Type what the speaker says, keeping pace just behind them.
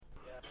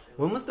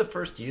When was the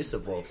first use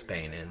of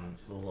wolfsbane in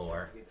the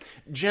lore?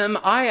 Jim,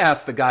 I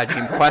asked the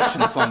goddamn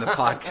questions on the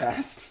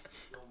podcast.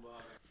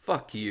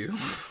 Fuck you.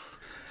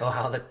 Oh,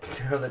 how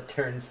the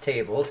turn's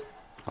tabled.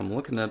 I'm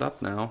looking it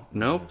up now.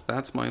 Nope,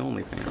 that's my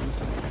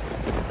OnlyFans.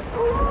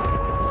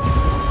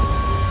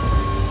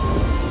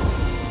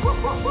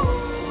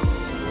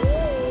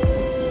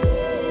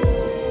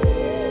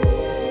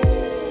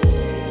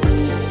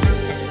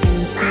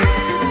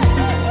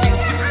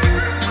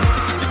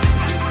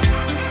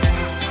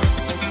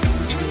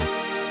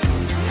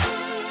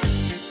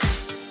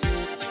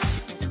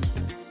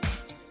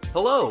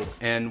 Hello,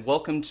 and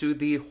welcome to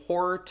the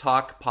Horror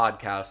Talk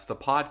Podcast, the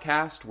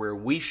podcast where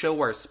we show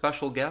our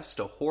special guest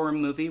a horror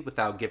movie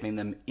without giving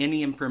them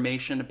any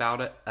information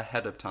about it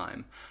ahead of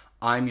time.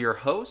 I'm your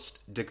host,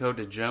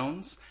 Dakota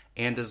Jones,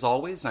 and as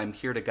always, I'm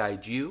here to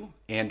guide you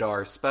and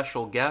our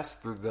special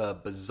guest through the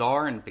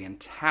bizarre and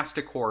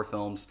fantastic horror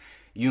films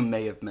you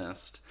may have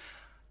missed.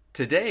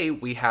 Today,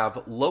 we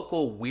have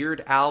local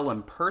Weird Al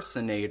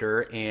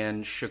impersonator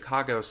and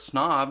Chicago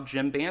snob,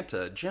 Jim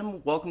Banta.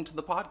 Jim, welcome to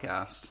the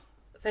podcast.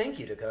 Thank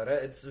you, Dakota.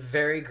 It's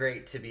very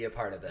great to be a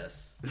part of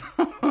this.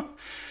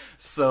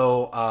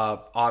 So,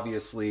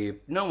 obviously,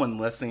 no one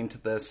listening to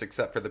this,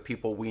 except for the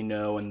people we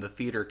know in the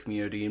theater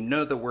community,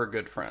 know that we're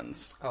good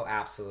friends. Oh,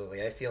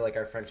 absolutely. I feel like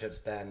our friendship's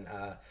been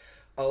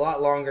a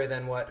lot longer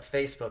than what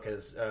Facebook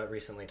has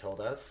recently told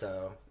us,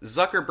 so...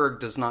 Zuckerberg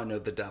does not know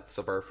the depths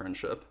of our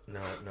friendship.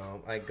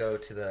 No. I go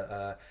to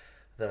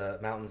the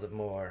mountains of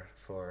Moor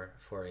for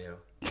you.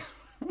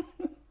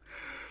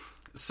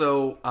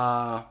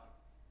 So,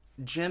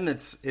 Jim,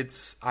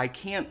 it's I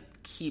can't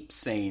keep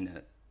saying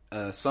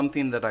it.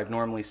 Something that I've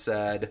normally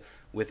said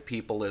with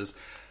people is,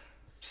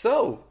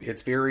 so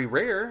it's very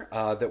rare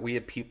that we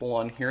have people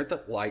on here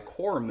that like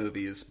horror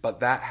movies, but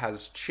that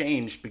has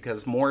changed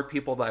because more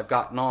people that I've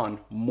gotten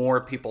on,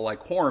 more people like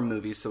horror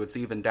movies, so it's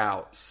evened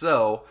out.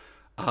 So,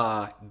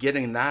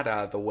 getting that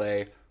out of the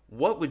way,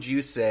 what would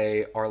you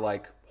say are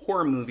like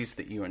horror movies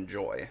that you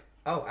enjoy?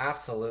 Oh,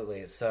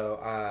 absolutely.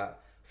 So,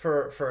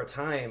 For a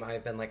time,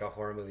 I've been like a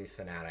horror movie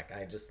fanatic.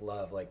 I just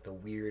love like the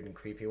weird and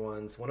creepy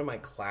ones. One of my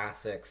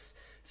classics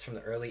is from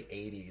the early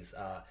 80s,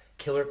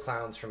 Killer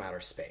Clowns from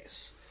Outer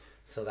Space.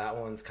 So that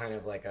one's kind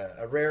of like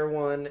a rare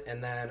one.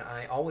 And then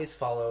I always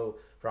follow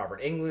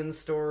Robert Englund's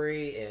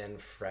story in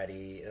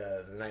Freddy,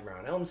 The Nightmare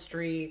on Elm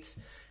Street.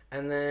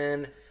 And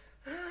then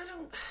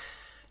I'm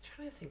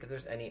trying to think if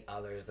there's any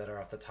others that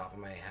are off the top of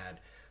my head.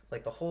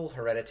 Like the whole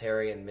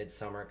Hereditary and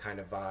Midsommar kind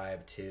of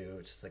vibe too.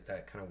 It's just like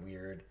that kind of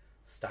weird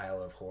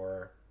style of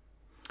horror.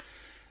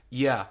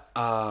 Yeah.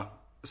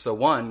 So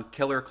one,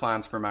 Killer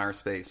Clowns from Outer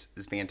Space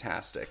is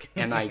fantastic.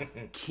 And I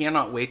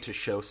cannot wait to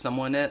show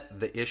someone it.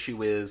 The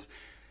issue is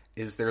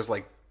there's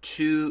like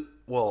two...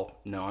 Well,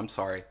 no, I'm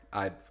sorry.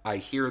 I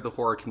hear the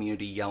horror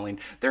community yelling,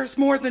 there's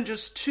more than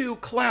just two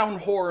clown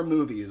horror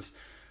movies.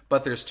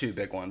 But there's two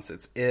big ones.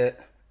 It's It,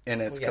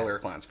 and it's Killer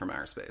Clowns from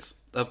Outer Space.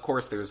 Of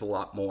course, there's a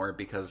lot more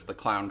because the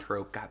clown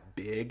trope got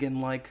big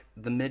in like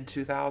the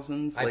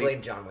mid-2000s. I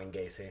blame John Wayne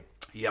Gacy.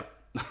 Yep.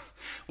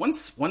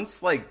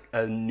 Once like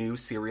a new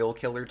serial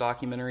killer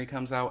documentary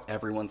comes out,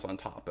 everyone's on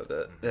top of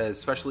it.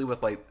 Especially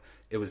with like,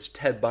 it was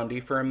Ted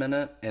Bundy for a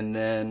minute, and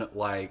then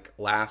like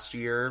last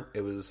year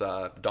it was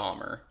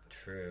Dahmer.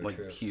 True.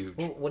 Huge.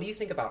 Well, what do you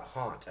think about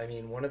Haunt? I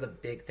mean, one of the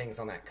big things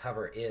on that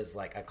cover is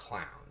like a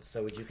clown.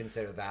 So would you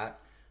consider that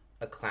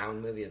a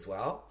clown movie as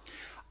well?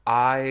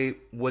 I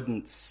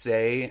wouldn't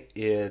say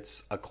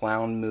it's a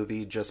clown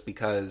movie just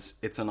because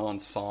it's an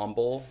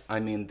ensemble. I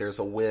mean, there's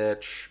a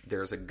witch,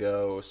 there's a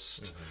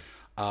ghost.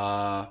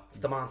 It's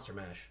the monster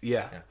mash.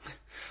 Yeah.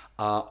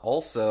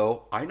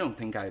 Also, I don't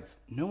think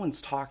no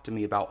one's talked to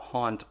me about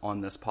Haunt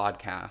on this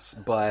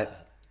podcast,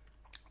 but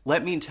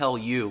let me tell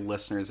you,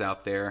 listeners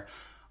out there,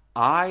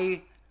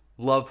 I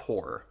love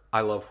horror.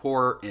 I love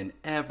horror in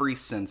every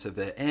sense of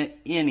it.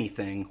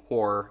 Anything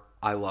horror,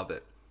 I love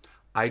it.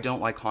 I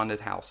don't like haunted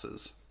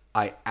houses.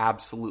 I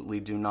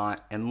absolutely do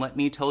not. And let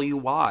me tell you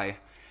why.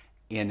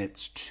 And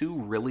it's two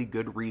really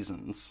good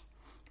reasons.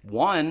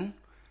 One,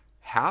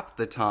 half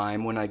the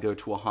time when I go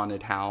to a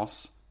haunted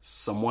house,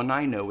 someone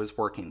I know is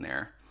working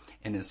there.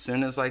 And as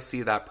soon as I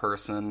see that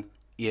person,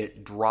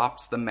 it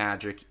drops the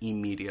magic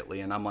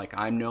immediately. And I'm like,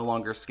 I'm no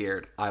longer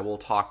scared. I will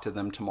talk to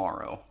them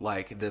tomorrow.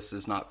 Like, this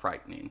is not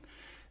frightening.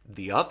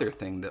 The other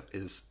thing that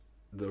is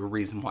the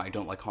reason why I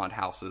don't like haunted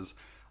houses,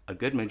 a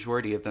good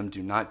majority of them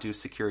do not do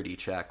security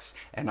checks,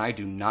 and I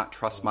do not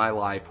trust my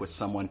life with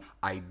someone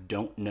I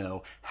don't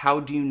know.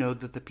 How do you know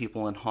that the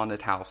people in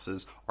haunted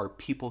houses are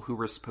people who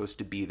were supposed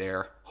to be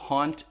there?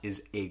 Haunt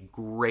is a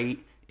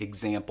great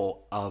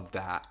example of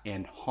that,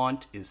 and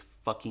Haunt is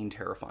fucking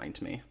terrifying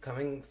to me.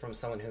 Coming from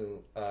someone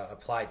who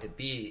applied to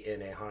be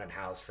in a haunted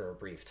house for a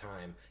brief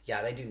time,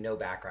 yeah, they do no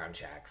background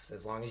checks.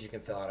 As long as you can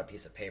fill out a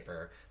piece of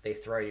paper, they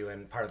throw you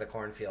in part of the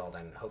cornfield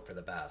and hope for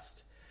the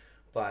best.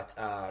 But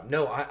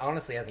no, I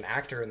honestly, as an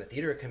actor in the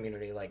theater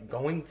community, like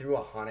going through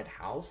a haunted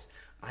house,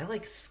 I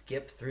like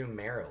skip through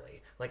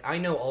merrily. Like, I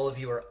know all of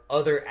you are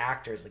other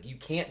actors. Like, you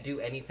can't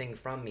do anything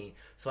from me.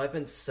 So I've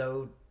been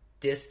so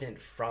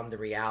distant from the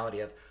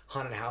reality of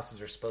haunted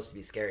houses are supposed to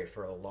be scary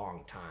for a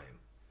long time.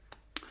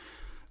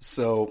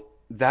 So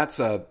that's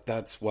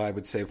what I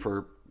would say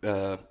for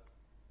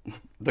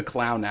the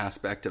clown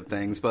aspect of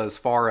things. But as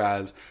far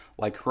as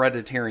like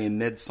Hereditary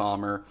and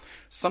Midsommar,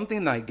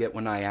 something that I get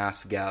when I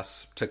ask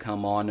guests to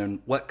come on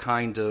and what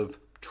kind of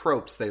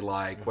tropes they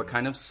like, what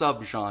kind of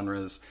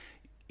subgenres,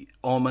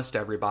 almost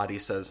everybody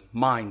says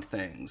mind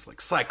things,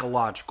 like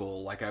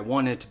psychological, like I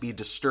want it to be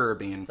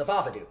disturbing. The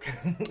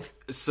Babadook.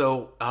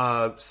 So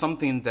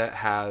something that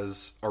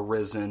has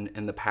arisen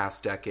in the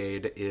past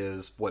decade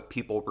is what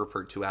people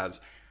refer to as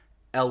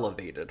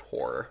elevated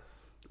horror,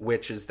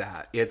 which is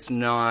that it's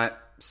not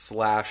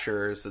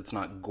slashers, it's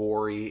not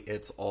gory,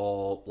 it's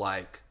all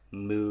like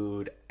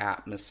mood,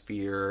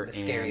 atmosphere. The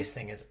scariest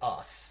thing is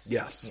us.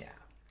 Yes.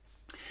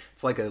 Yeah.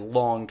 It's like a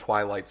long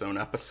Twilight Zone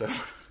episode.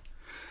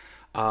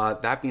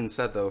 That being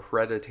said, though,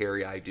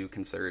 Hereditary I do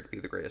consider to be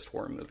the greatest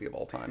horror movie of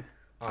all time.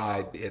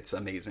 It's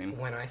amazing.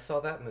 When I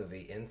saw that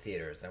movie in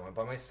theaters, I went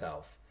by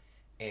myself.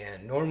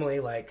 And normally,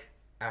 like,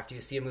 after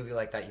you see a movie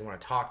like that, you want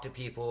to talk to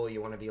people.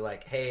 You want to be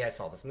like, hey, I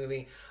saw this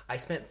movie. I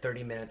spent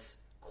 30 minutes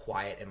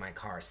quiet in my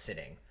car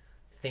sitting,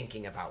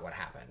 thinking about what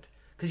happened.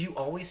 Because you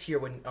always hear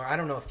or I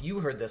don't know if you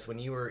heard this when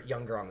you were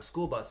younger on the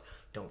school bus,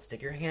 don't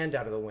stick your hand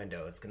out of the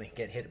window. It's going to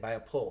get hit by a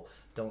pole.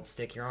 Don't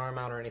stick your arm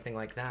out or anything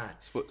like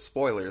that.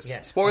 Spoilers.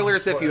 Yeah.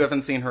 Spoilers if you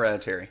haven't seen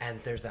Hereditary.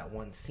 And there's that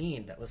one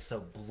scene that was so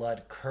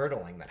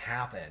blood-curdling that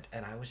happened.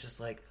 And I was just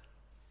like,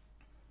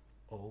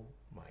 oh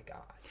my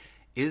God.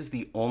 Is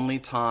the only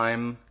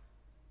time,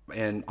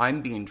 and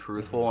I'm being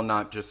truthful and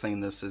not just saying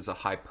this as a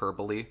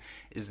hyperbole,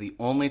 is the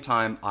only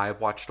time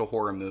I've watched a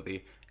horror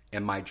movie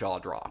and my jaw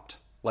dropped.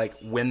 Like,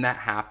 when that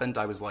happened,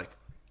 I was like,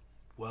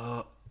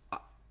 well,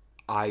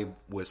 I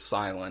was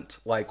silent.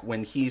 Like,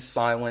 when he's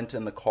silent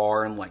in the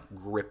car and, like,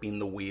 gripping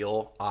the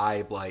wheel,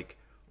 I, like,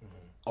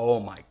 oh,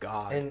 my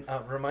God. And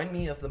remind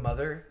me of the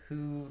mother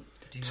who...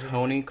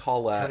 Toni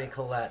Collette. Toni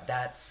Collette.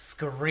 That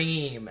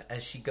scream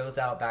as she goes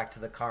out back to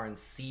the car and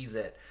sees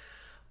it.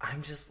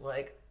 I'm just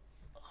like,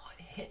 oh,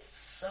 it hits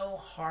so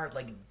hard,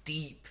 like,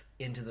 deep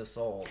into the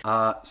soul.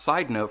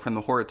 Side note from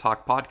the Horror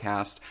Talk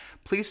podcast,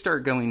 please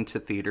start going to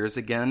theaters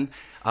again,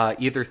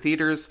 either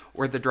theaters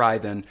or the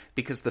drive-in,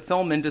 because the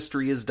film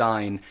industry is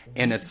dying,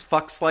 and it's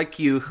fucks like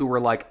you who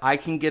are like, I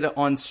can get it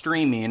on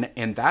streaming,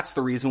 and that's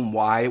the reason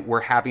why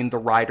we're having the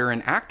writer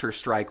and actor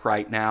strike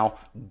right now.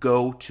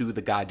 Go to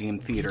the goddamn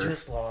theater. We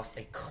just lost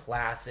a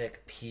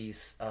classic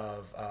piece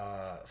of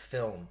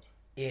film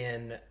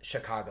in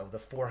Chicago, the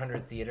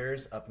 400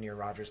 Theaters up near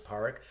Rogers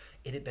Park.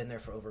 It had been there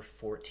for over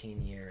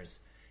 14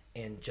 years.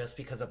 And just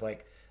because of,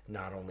 like,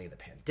 not only the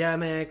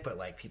pandemic, but,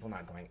 like, people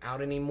not going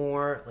out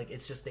anymore, like,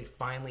 it's just they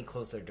finally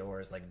closed their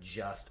doors, like,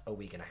 just a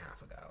week and a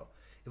half ago.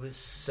 It was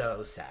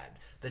so sad.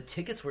 The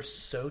tickets were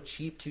so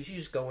cheap, too. You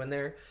just go in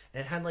there,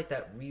 and it had, like,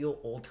 that real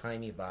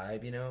old-timey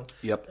vibe, you know?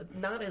 Yep.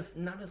 Not as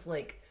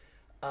like,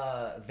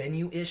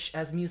 venue-ish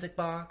as Music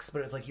Box,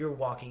 but it's like you're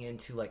walking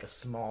into, like, a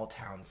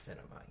small-town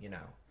cinema, you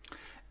know?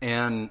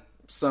 And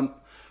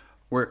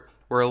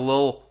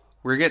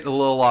we're getting a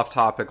little off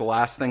topic.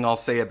 Last thing I'll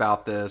say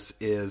about this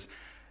is,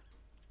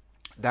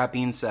 that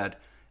being said,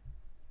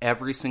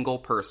 every single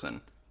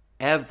person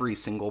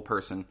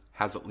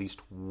has at least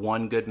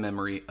one good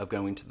memory of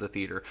going to the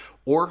theater,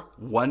 or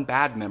one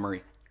bad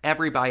memory.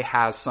 Everybody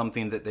has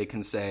something that they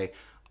can say,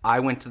 I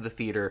went to the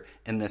theater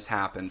and this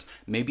happened.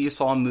 Maybe you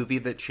saw a movie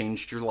that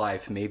changed your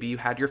life. Maybe you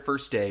had your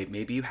first date.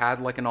 Maybe you had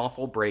like an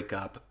awful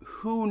breakup.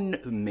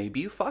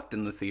 Maybe you fucked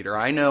in the theater.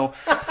 I know.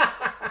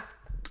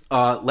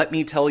 Let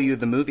me tell you,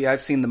 the movie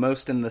I've seen the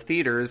most in the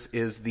theaters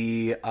is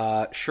the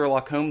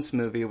Sherlock Holmes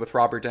movie with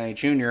Robert Downey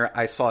Jr.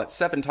 I saw it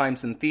 7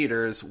 times in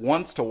theaters,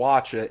 once to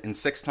watch it, and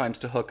 6 times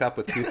to hook up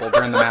with people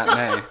during the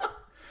matinee.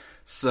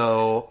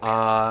 So,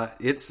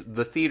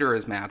 the theater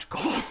is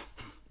magical.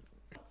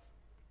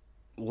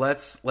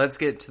 Let's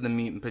get to the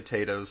meat and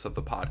potatoes of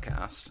the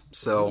podcast.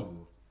 So,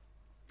 ooh.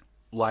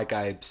 Like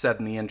I said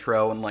in the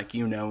intro, and like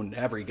you know, and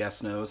every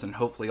guest knows, and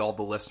hopefully all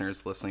the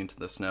listeners listening to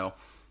this know,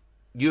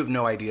 you have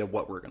no idea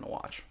what we're going to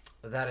watch.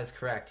 That is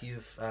correct.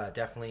 You've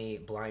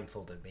definitely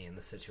blindfolded me in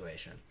this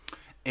situation.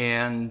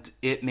 And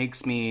it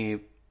makes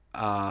me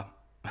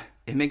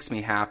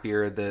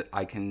happier that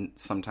I can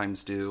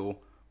sometimes do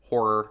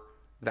horror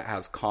that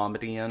has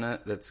comedy in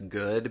it that's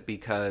good,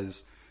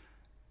 because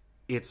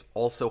it's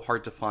also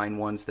hard to find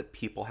ones that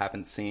people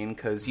haven't seen,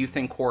 because you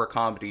think horror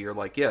comedy, you're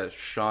like, yeah,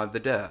 Shaun of the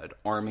Dead,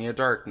 Army of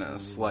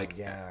Darkness,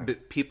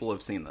 but people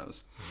have seen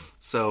those.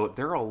 So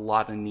there are a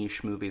lot of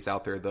niche movies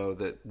out there, though,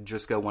 that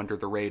just go under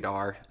the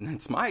radar, and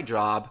it's my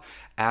job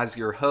as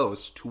your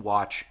host to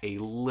watch a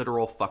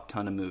literal fuck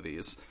ton of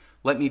movies.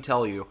 Let me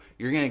tell you,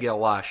 you're going to get a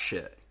lot of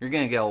shit. You're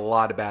going to get a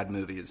lot of bad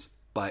movies,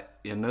 but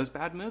in those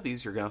bad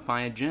movies, you're going to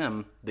find a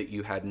gem that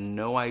you had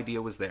no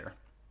idea was there.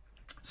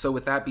 So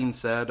with that being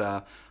said,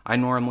 I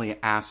normally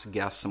ask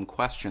guests some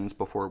questions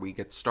before we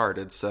get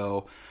started.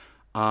 So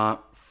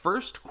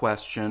first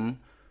question,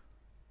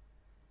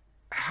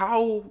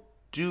 how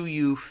do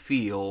you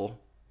feel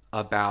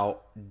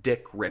about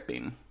dick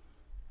ripping?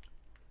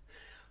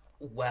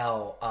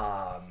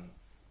 Well,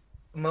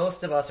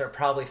 most of us are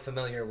probably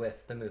familiar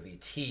with the movie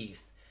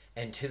Teeth,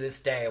 and to this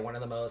day, one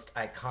of the most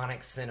iconic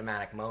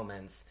cinematic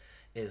moments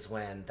is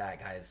when that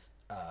guy's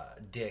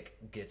dick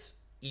gets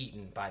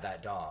eaten by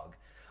that dog,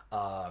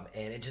 and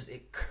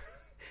it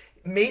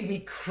made me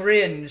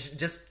cringe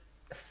just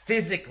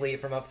physically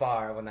from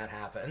afar when that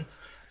happened.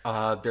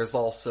 There's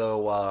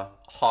also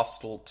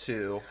Hostel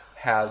 2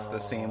 has the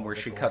scene where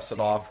she cuts it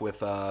off with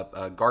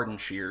garden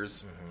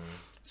shears. Mm-hmm.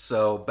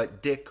 So,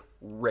 but dick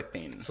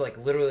ripping. So, like,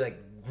 literally, like,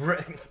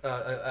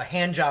 a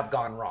hand job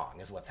gone wrong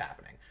is what's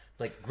happening.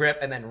 Like, grip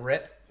and then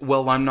rip?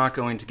 Well, I'm not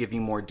going to give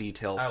you more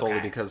details solely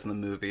because of the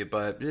movie,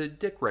 but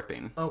dick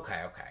ripping.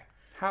 Okay.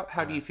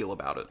 How do you feel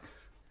about it?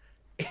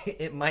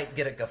 It might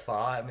get a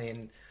guffaw. I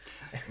mean...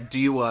 Do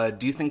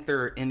you think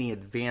there are any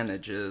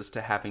advantages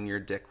to having your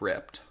dick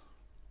ripped?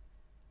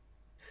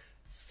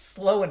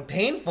 Slow and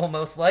painful,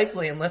 most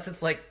likely, unless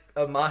it's like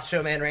a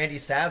Macho Man Randy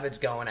Savage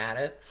going at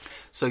it.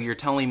 So you're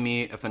telling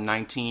me if a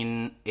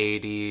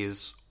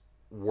 1980s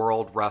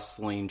World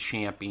Wrestling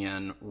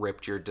Champion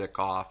ripped your dick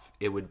off,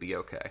 it would be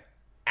okay?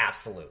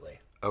 Absolutely.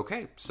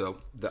 Okay, so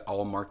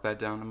I'll mark that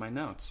down in my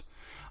notes.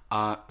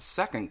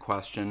 Second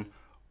question,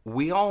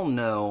 we all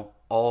know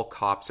all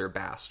cops are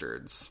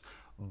bastards,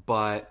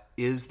 but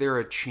is there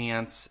a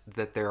chance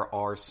that there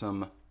are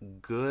some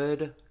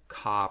good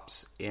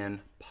cops in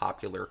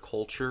popular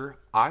culture?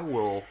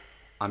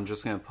 I'm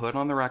just going to put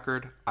on the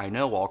record, I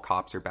know all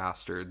cops are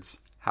bastards.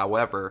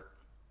 However,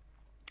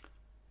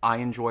 I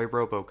enjoy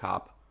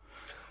RoboCop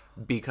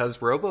because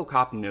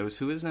RoboCop knows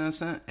who is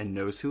innocent and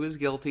knows who is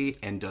guilty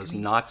and does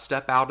not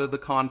step out of the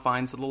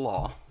confines of the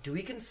law. Do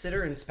we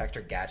consider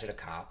Inspector Gadget a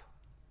cop?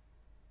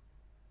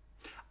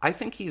 I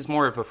think he's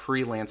more of a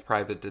freelance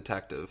private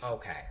detective.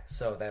 Okay,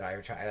 so then I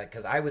would try,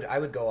 because I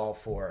would go all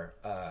for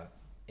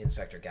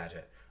Inspector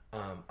Gadget.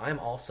 I'm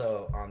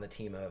also on the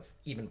team of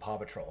even Paw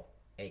Patrol,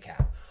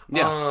 ACAB.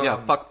 Yeah,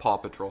 fuck Paw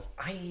Patrol.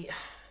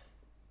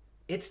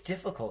 It's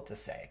difficult to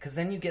say, because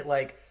then you get,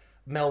 like,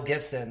 Mel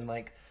Gibson,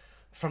 like,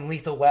 from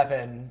Lethal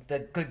Weapon, the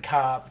good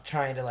cop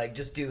trying to, like,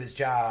 just do his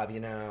job,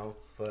 you know,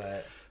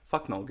 but...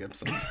 Fuck Mel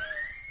Gibson.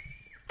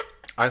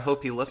 I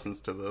hope he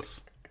listens to this.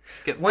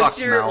 Once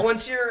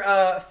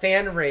your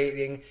fan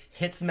rating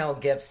hits Mel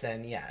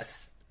Gibson,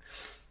 yes.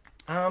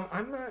 I'm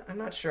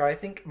not sure. I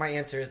think my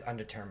answer is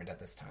undetermined at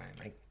this time.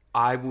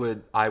 I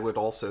would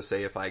also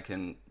say, if I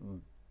can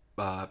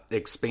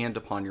expand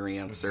upon your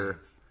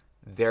answer,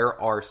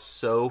 there are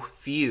so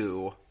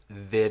few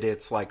that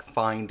it's like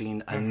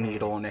finding a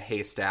needle in a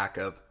haystack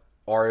of,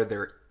 are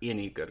there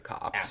any good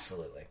cops?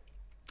 Absolutely.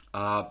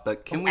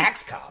 But can we...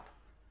 Axe Cop.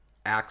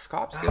 Axe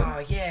Cop's good?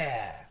 Oh,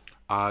 yeah.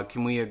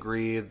 Can we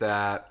agree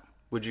that...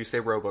 Would you say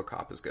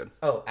RoboCop is good?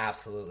 Oh,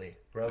 absolutely.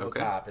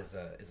 RoboCop is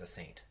a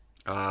saint.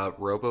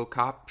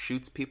 RoboCop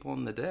shoots people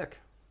in the dick.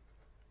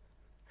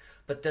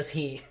 But does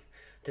he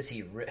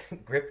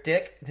grip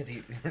dick? Does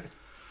he...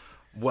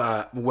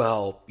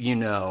 Well, you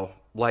know,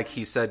 like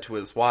he said to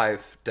his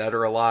wife, dead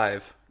or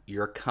alive,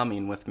 you're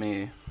coming with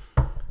me.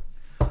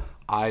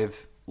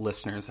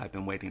 Listeners, I've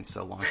been waiting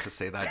so long to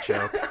say that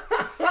joke.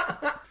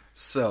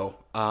 So,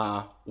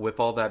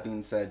 with all that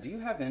being said, do you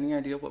have any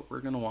idea what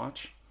we're going to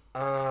watch?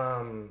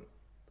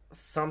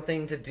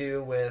 Something to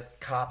do with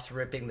cops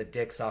ripping the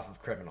dicks off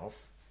of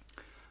criminals.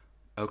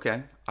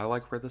 Okay, I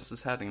like where this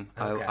is heading.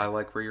 Okay. I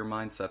like where your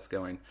mindset's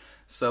going.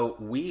 So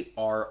we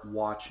are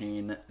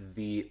watching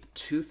the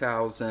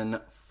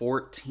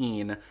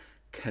 2014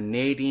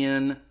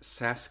 Canadian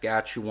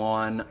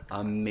Saskatchewan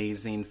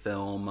amazing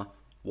film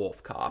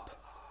Wolfcop.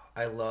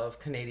 I love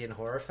Canadian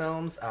horror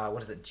films.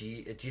 What is it?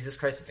 Jesus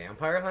Christ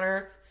Vampire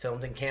Hunter,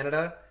 filmed in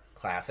Canada.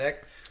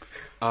 Classic.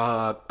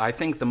 I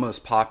think the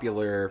most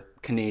popular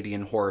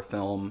Canadian horror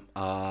film,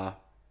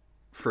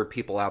 for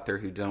people out there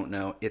who don't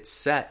know, it's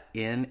set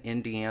in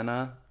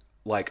Indiana,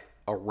 like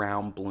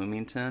around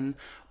Bloomington,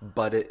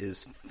 but it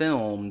is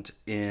filmed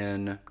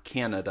in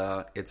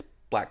Canada. It's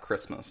Black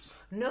Christmas.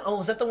 No,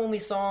 was that the one we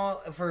saw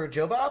for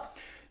Joe Bob?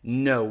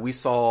 No, we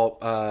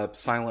saw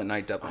Silent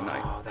Night, Deadly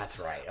Night. Oh, that's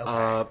right.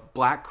 Okay.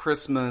 Black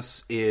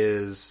Christmas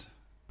is...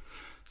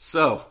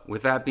 So,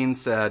 with that being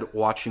said,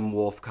 watching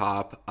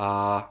Wolfcop,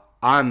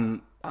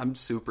 I'm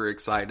super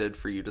excited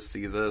for you to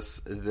see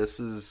this. This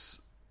is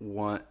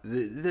one...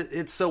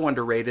 It's so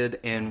underrated,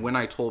 and when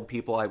I told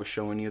people I was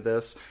showing you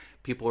this,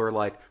 people were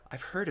like,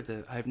 I've heard of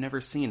it, I've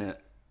never seen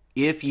it.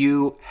 If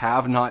you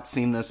have not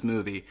seen this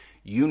movie,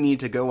 you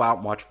need to go out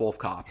and watch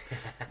Wolfcop.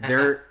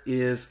 There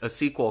is a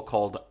sequel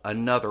called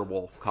Another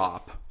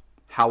Wolfcop.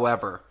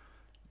 However,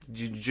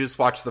 you just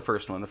watch the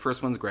first one. The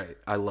first one's great.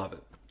 I love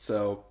it.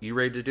 So, you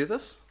ready to do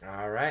this?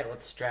 All right,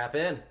 let's strap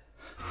in.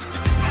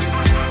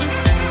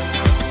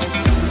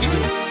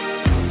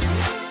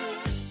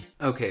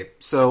 Okay,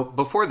 so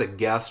before the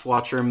guest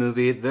watch our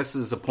movie, this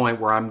is a point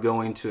where I'm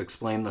going to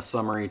explain the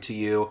summary to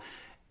you.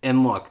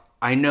 And look,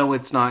 I know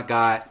it's not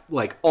got,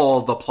 like,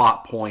 all the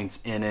plot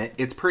points in it.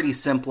 It's pretty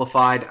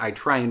simplified. I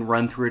try and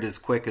run through it as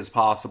quick as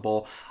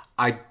possible.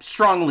 I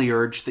strongly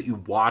urge that you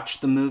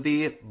watch the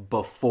movie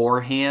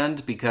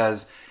beforehand,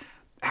 because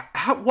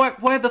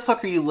Why the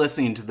fuck are you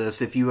listening to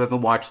this if you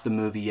haven't watched the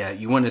movie yet?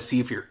 You want to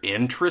see if you're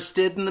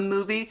interested in the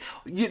movie?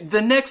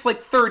 The next,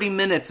 30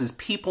 minutes is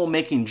people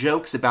making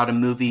jokes about a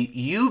movie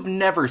you've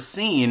never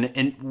seen,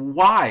 and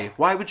why?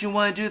 Why would you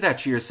want to do that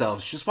to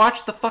yourselves? Just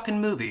watch the fucking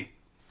movie.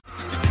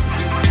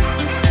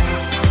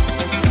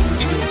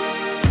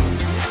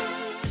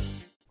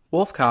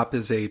 Wolfcop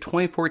is a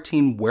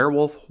 2014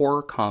 werewolf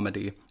horror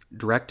comedy,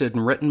 directed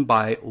and written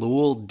by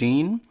Lowell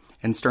Dean,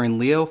 and starring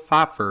Leo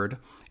Fatford,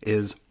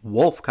 is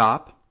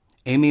Wolfcop,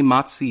 Amy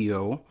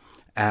Matsuo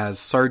as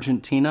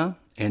Sergeant Tina,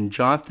 and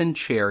Jonathan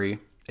Cherry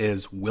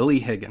is Willie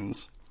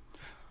Higgins.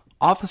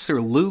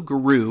 Officer Lou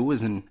Guru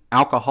is an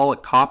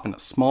alcoholic cop in a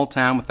small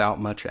town without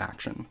much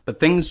action. But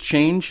things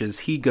change as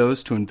he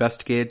goes to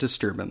investigate a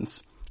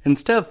disturbance.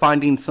 Instead of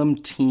finding some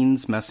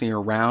teens messing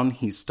around,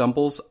 he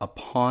stumbles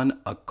upon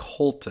a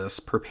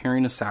cultist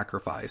preparing a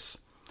sacrifice.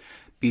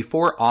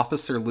 Before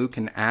Officer Lou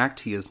can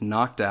act, he is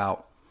knocked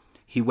out.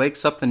 He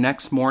wakes up the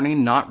next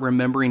morning not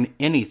remembering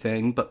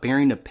anything but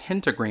bearing a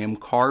pentagram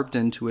carved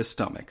into his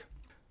stomach.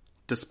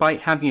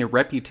 Despite having a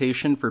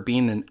reputation for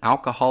being an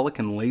alcoholic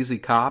and lazy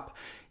cop,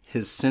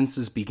 his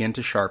senses begin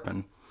to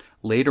sharpen.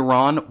 Later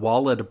on,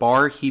 while at a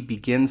bar, he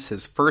begins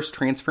his first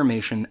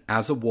transformation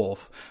as a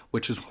wolf,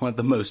 which is one of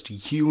the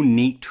most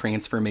unique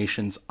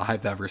transformations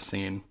I've ever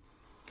seen.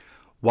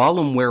 While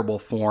in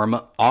werewolf form,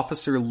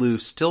 Officer Lou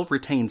still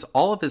retains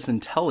all of his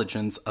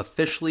intelligence,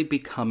 officially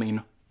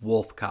becoming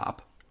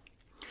Wolfcop.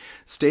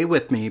 Stay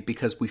with me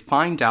because we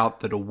find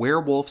out that a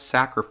werewolf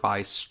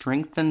sacrifice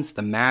strengthens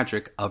the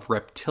magic of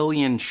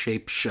reptilian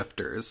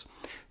shapeshifters.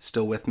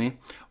 Still with me?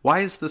 Why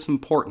is this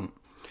important?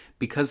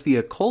 Because the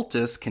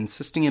occultists,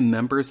 consisting of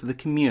members of the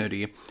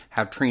community,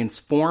 have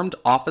transformed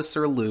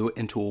Officer Lou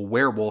into a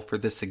werewolf for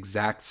this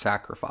exact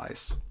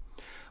sacrifice.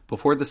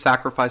 Before the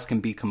sacrifice can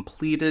be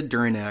completed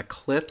during an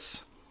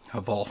eclipse,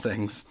 of all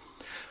things,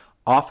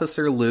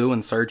 Officer Lou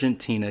and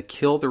Sergeant Tina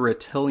kill the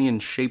reptilian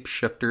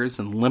shapeshifters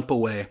and limp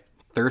away,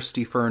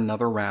 thirsty for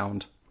another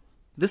round.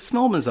 This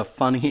film is a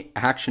funny,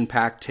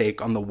 action-packed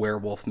take on the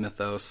werewolf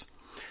mythos.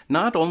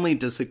 Not only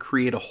does it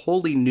create a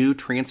wholly new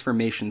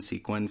transformation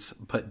sequence,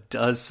 but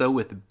does so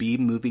with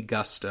B-movie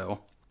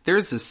gusto.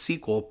 There's a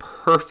sequel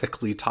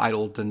perfectly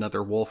titled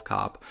Another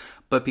Wolfcop,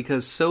 but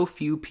because so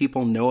few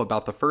people know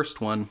about the first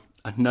one,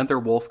 Another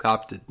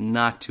Wolfcop did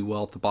not do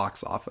well at the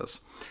box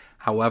office.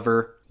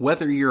 However,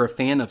 whether you're a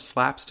fan of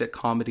slapstick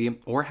comedy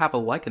or have a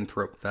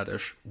lycanthrope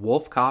fetish,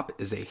 Wolfcop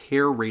is a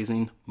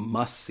hair-raising,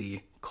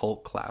 must-see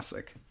cult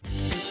classic.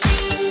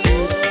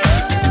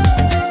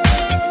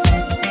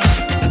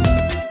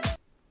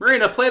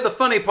 Marina, play the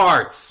funny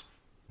parts!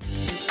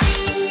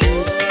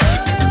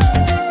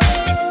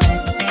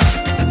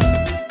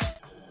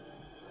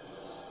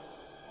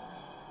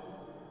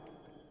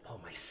 Oh,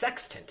 my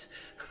sextant!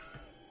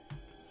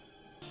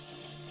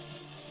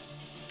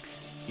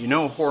 You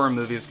know a horror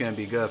movie is going to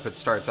be good if it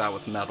starts out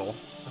with metal.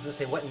 I was going to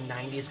say, what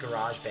 90s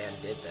garage band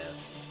did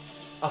this?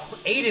 Oh,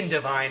 Aiden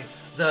Devine,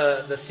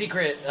 the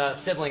secret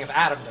sibling of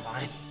Adam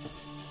Devine.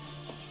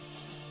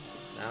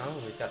 Now,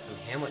 we've got some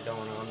Hamlet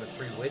going on, the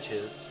Three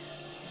Witches.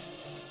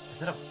 Is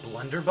that a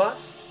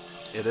blunderbuss?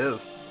 It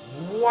is.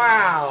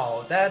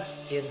 Wow,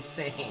 that's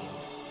insane.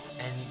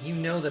 And you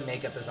know the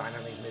makeup design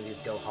on these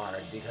movies go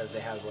hard because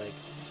they have,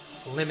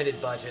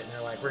 limited budget, and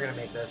they're like, we're going to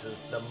make this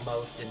as the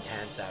most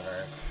intense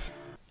ever.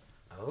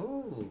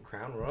 Oh,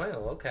 Crown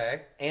Royal,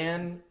 okay.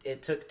 And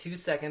it took 2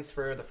 seconds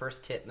for the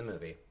first tit in the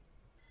movie.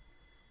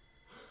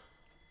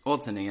 Well,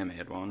 it's an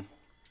animated one.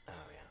 Oh,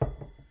 yeah.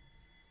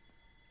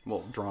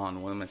 Well,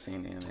 drawn. What am I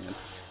saying animated?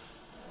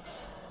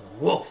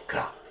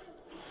 Wolfcop.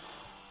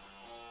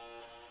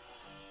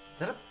 Is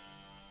that a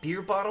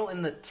beer bottle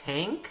in the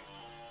tank?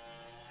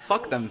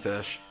 Fuck them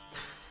fish.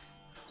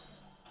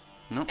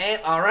 Nope.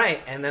 And, all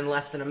right, and then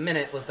less than a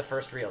minute was the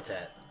first real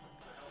tit.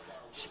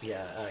 Should be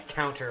a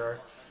counter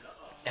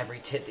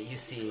every tit that you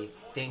see.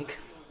 Dink.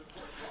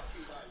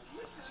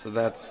 So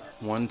that's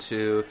 1,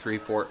 2, 3,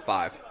 4,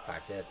 5.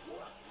 5 tits.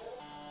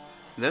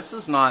 This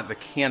is not the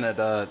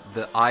Canada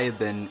that I have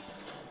been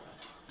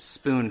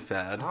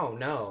spoon-fed. Oh,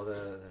 no,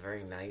 the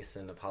very nice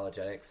and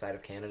apologetic side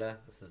of Canada.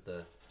 This is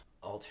the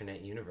alternate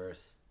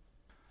universe.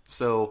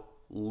 So,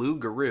 Lou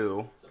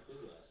Guru...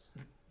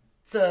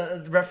 It's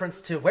a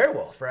reference to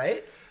werewolf,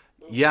 right?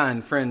 Yeah,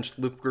 in French,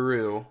 Lou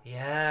Guru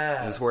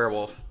yes. is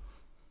werewolf.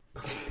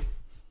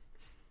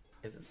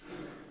 Is this...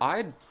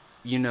 I'd,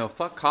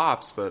 fuck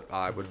cops, but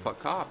I would fuck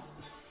cop.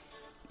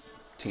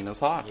 Tina's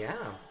hot. Yeah.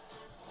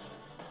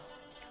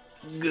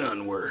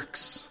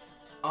 Gunworks.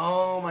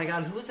 Oh my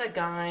god, who's that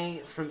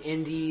guy from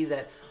Indy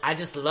that I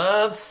just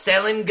love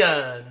selling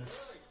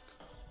guns?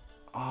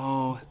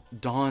 Oh,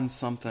 Dawn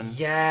something.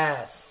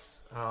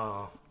 Yes.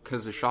 Oh.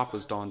 Because the shop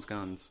was Dawn's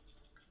Guns.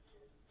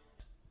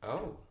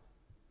 Oh.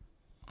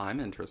 I'm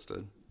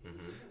interested.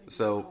 Mm-hmm.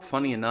 So,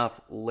 funny enough,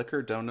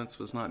 Liquor Donuts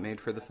was not made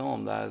for the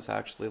film. That is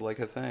actually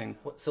a thing.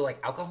 What, so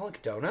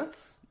alcoholic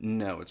donuts?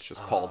 No, it's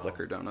just called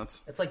Liquor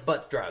Donuts. It's like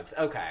butt drugs.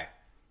 Okay.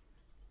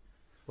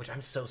 Which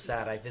I'm so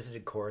sad. I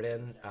visited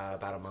Corydon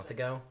about a month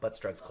ago. Butts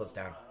Drugs closed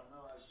down.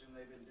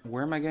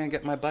 Where am I going to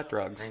get my butt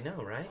drugs? I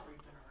know, right?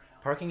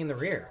 Parking in the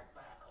rear.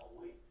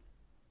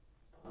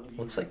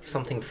 Looks like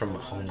something from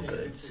Home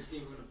Goods.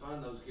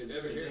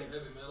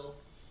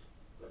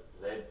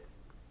 Lead,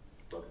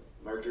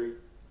 mercury.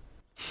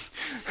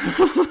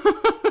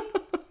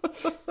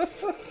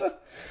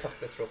 Fuck,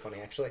 that's real funny,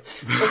 actually.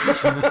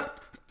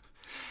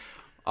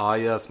 Ah,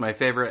 yes, my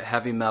favorite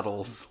heavy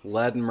metals,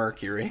 lead and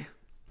mercury.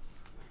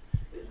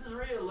 This is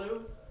real,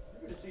 Lou.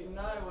 You see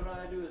tonight when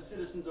I do a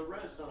citizen's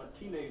arrest on a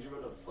teenager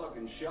with a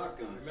fucking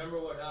shotgun.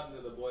 Remember what happened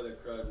to the boy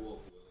that cried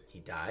wolf, Willie? He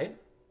died?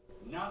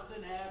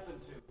 Nothing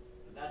happened to him.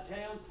 But that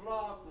town's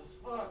flock was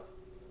fucked.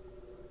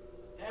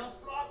 Town's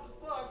flock was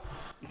fucked.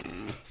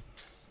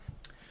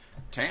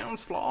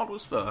 Town's flawed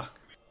was fuck.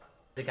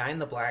 The guy in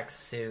the black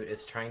suit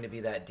is trying to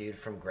be that dude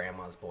from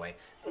Grandma's Boy.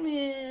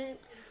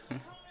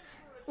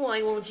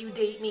 Why won't you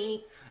date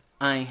me?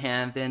 I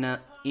have an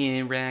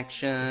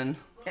erection.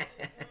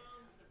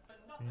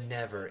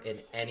 Never in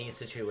any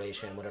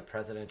situation would a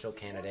presidential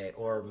candidate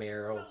or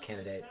mayoral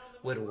candidate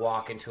would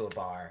walk into a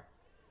bar.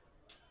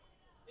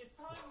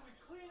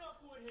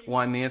 Well,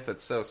 I mean, if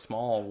it's so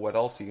small, what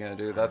else are you going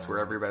to do? That's where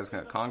everybody's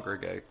going to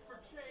congregate.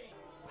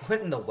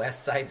 What in the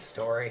West Side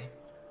Story?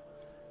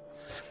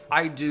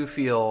 I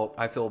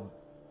feel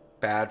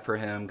bad for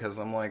him because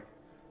I'm like,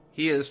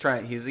 he's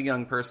a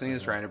young person,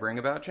 he's trying to bring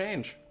about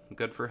change.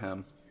 Good for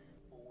him.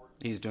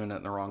 He's doing it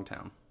in the wrong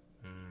town.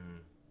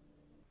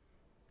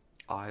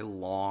 I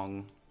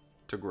long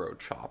to grow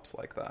chops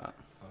like that.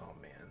 Oh,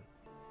 man.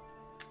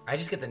 I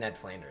just get the Ned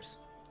Flanders.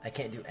 I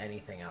can't do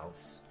anything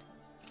else.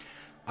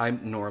 I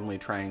normally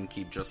try and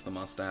keep just the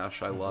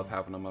mustache. I love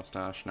having a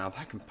mustache now that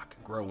I can fucking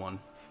grow one.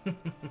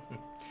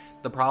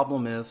 The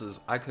problem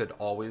is I could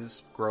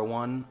always grow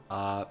one.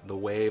 The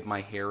way my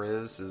hair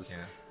is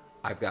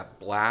I've got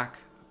black,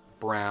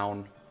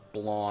 brown,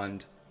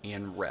 blonde,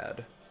 and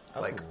red.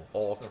 Like,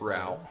 all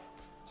throughout. Cool.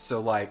 So,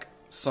 like,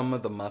 some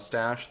of the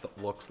mustache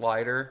that looks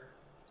lighter,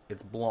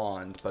 it's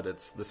blonde, but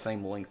it's the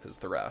same length as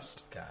the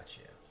rest.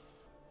 Gotcha.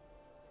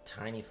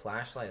 Tiny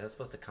flashlight. Is that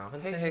supposed to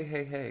compensate?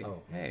 Hey.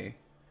 Oh. Hey.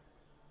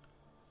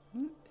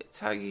 It's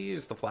how you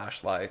use the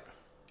flashlight.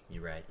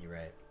 You're right.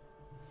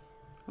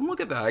 And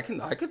look at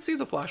that. I could see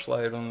the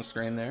flashlight on the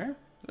screen there.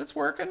 It's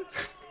working.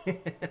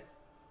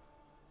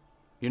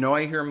 You know,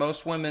 I hear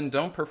most women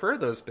don't prefer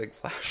those big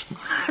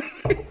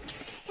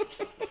flashlights.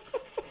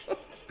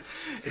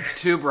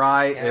 It's too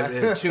bright.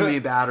 Yeah. Too many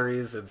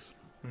batteries. It's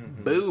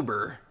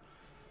boober.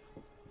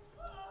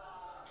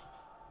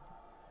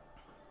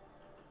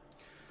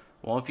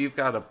 Well, if you've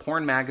got a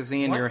porn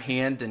magazine in your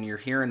hand and you're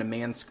hearing a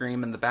man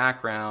scream in the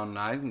background,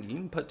 you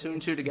can put two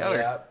and two together.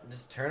 Yep.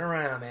 Just turn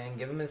around, man.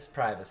 Give him his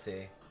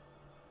privacy.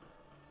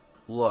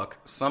 Look,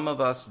 some of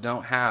us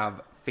don't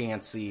have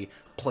fancy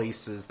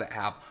places that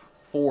have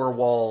 4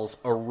 walls,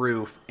 a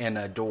roof, and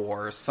a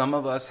door. Some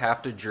of us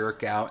have to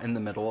jerk out in the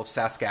middle of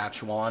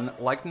Saskatchewan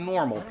like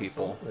normal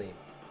people. Absolutely.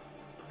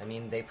 I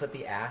mean, they put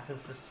the ass in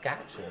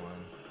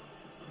Saskatchewan.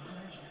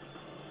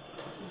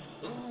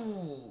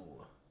 Ooh.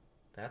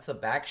 That's a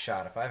back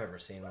shot if I've ever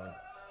seen one.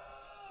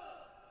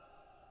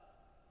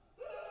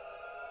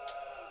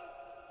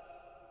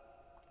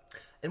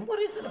 And what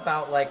is it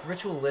about, like,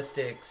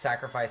 ritualistic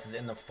sacrifices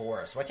in the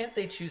forest? Why can't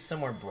they choose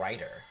somewhere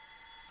brighter?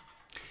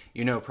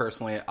 You know,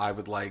 personally, I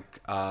would like,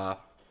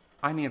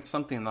 it's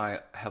something that I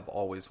have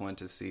always wanted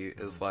to see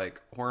is, like,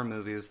 horror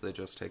movies that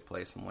just take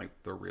place in, like,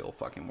 the real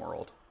fucking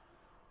world.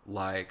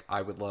 Like,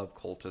 I would love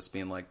Cultus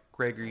being like,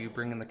 Greg, are you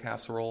bringing the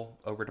casserole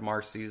over to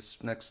Marcy's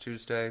next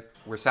Tuesday?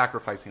 We're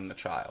sacrificing the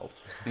child.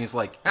 And he's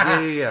like,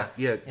 yeah,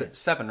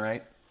 7,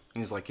 right?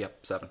 And he's like,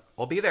 yep, 7.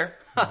 I'll be there.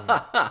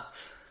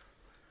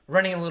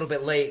 Running a little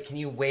bit late. Can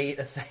you wait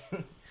a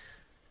second?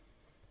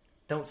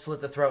 Don't slit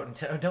the throat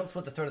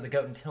of the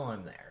goat until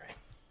I'm there. Right?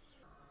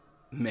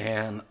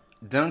 Man,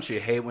 don't you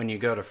hate when you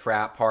go to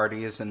frat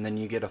parties and then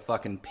you get a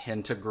fucking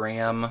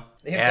pentagram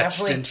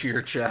etched into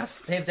your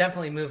chest? They've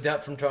definitely moved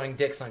up from drawing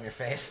dicks on your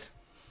face.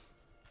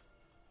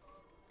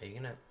 Are you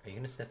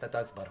gonna sniff that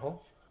dog's butthole?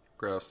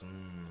 Gross.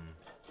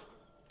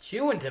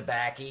 Chewing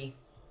tobacco.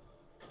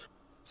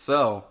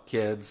 So,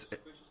 kids,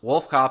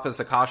 Wolfcop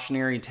is a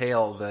cautionary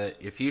tale that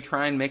if you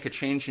try and make a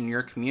change in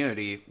your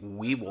community,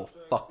 we will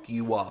fuck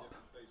you up.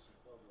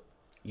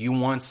 You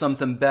want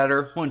something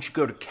better? Why don't you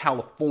go to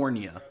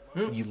California,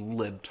 you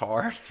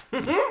libtard?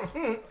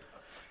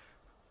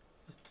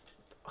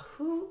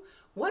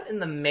 What in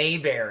the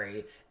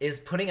Mayberry is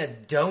putting a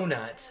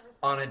donut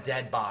on a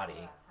dead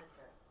body?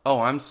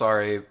 Oh, I'm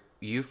sorry.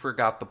 You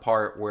forgot the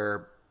part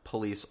where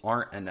police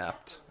aren't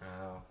inept.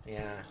 Oh,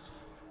 yeah.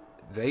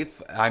 They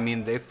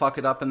fuck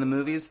it up in the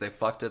movies. They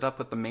fucked it up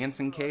with the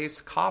Manson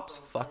case. Cops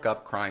fuck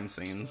up crime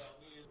scenes.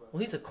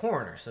 Well, he's a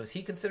coroner, so is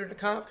he considered a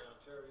cop?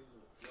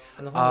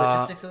 And the whole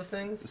logistics of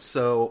things?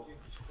 So,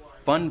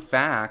 fun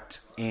fact,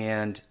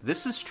 and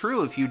this is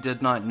true if you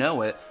did not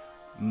know it,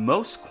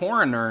 most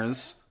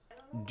coroners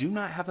do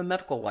not have a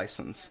medical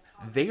license.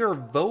 They are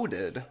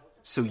voted,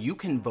 so you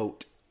can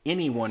vote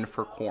anyone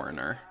for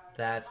coroner.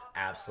 That's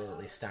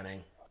absolutely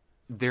stunning.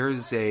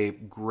 there's a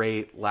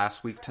great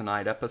Last Week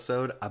Tonight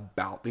episode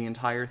about the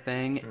entire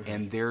thing,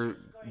 and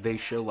they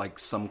show like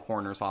some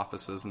coroner's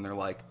offices, and they're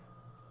like,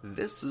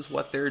 this is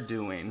what they're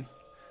doing.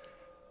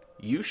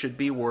 You should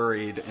be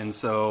worried. And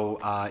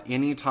so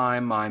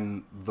anytime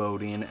I'm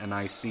voting and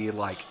I see,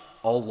 like,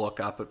 I'll look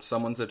up if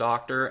someone's a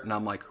doctor, and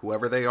I'm like,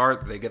 whoever they are,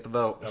 they get the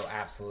vote. Oh,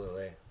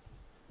 absolutely.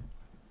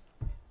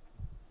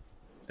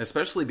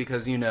 Especially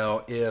because, you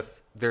know,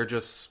 if they're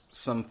just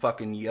some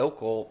fucking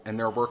yokel and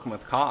they're working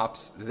with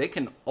cops, they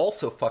can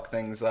also fuck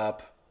things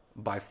up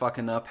by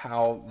fucking up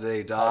how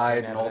they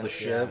died and all the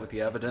shit with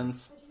the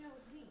evidence.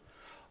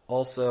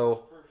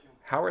 Also,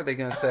 how are they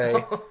going to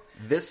say,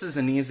 this is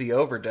an easy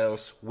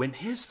overdose when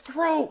his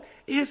throat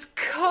is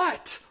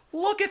cut?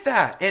 Look at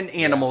that. An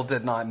animal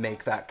did not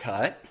make that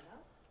cut.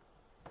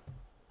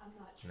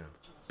 No.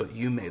 But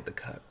you made the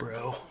cut,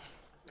 bro.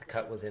 The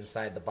cut was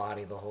inside the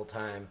body the whole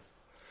time.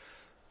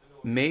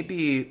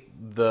 Maybe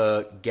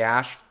the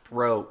gashed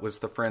throat was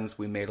the friends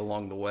we made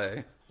along the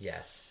way.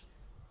 Yes.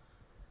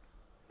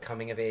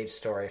 Coming of age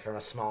story from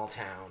a small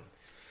town.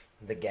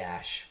 The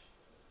gash.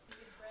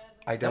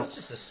 That was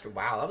just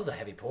wow, that was a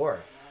heavy pour.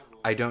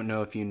 I don't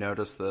know if you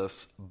noticed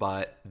this,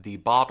 but the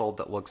bottle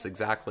that looks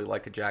exactly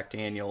like a Jack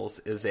Daniels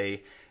is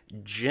a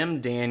Jim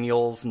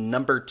Daniels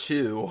number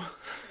 2.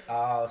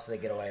 Oh, so they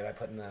get away by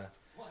putting the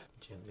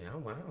Jim. Oh,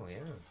 wow, yeah.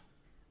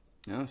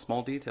 Yeah,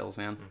 small details,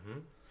 man.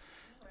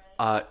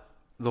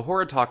 The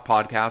Horror Talk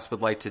podcast would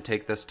like to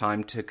take this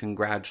time to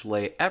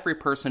congratulate every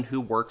person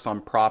who works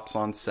on props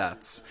on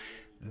sets.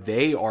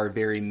 They are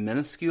very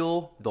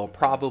minuscule. They'll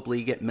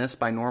probably get missed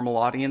by normal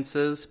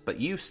audiences, but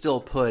you still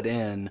put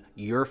in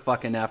your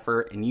fucking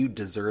effort and you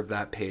deserve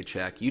that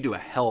paycheck. You do a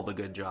hell of a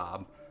good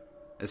job.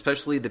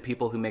 Especially the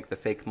people who make the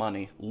fake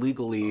money.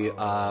 Legally,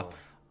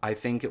 I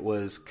think it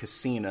was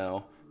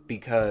Casino,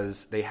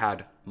 because they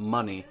had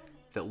money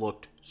that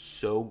looked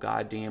so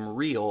goddamn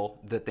real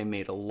that they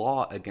made a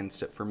law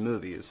against it for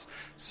movies.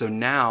 So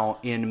now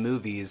in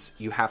movies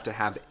you have to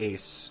have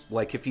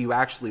like if you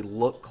actually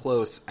look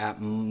close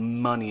at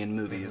money in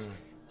movies,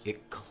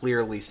 it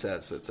clearly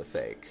says it's a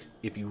fake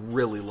if you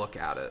really look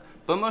at it.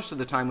 But most of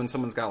the time when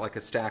someone's got like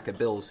a stack of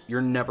bills,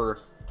 you're never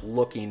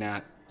looking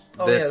at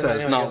that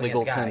says not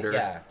legal tender.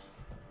 Yeah.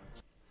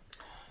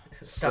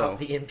 Stop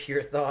the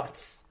impure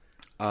thoughts.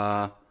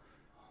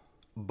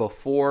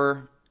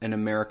 Before An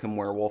American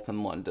Werewolf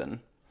in London,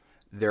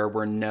 there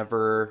were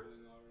never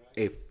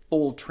a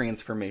full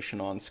transformation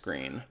on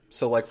screen.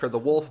 So like for the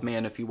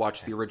Wolfman, if you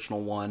watch the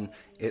original one,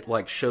 it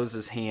like shows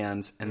his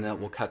hands and then it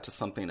will cut to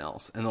something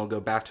else. And it'll go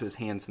back to his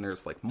hands and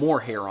there's like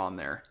more hair on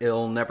there.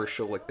 It'll never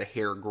show like the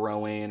hair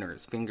growing or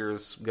his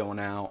fingers going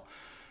out.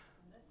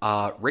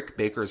 Rick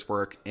Baker's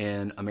work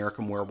in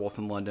American Werewolf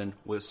in London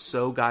was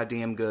so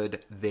goddamn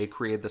good, they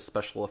created the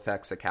Special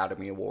Effects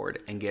Academy Award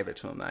and gave it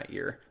to him that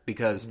year.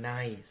 Because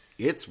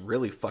it's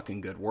really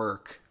fucking good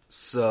work.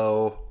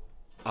 So,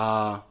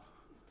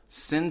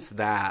 since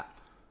that,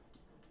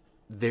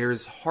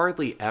 there's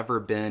hardly ever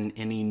been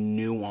any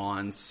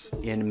nuance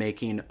in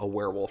making a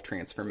werewolf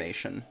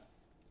transformation.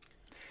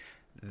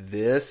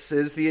 This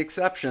is the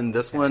exception.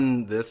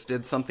 This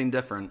did something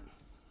different.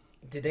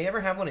 Did they ever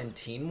have one in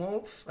Teen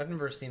Wolf? I've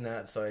never seen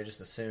that, so I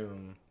just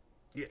assume.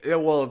 Yeah,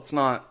 well, it's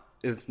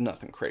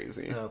nothing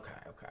crazy. Okay.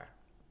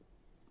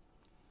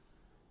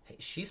 Hey,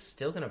 she's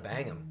still gonna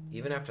bang him,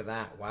 even after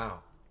that. Wow.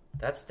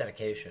 That's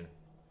dedication.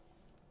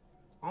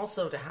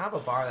 Also, to have a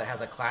bar that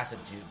has a classic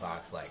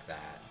jukebox like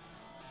that.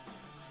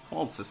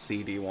 Well, it's a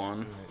CD one.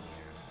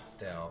 Yeah,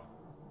 still.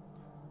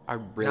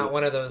 Not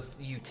one of those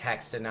you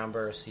text a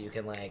number so you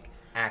can, like,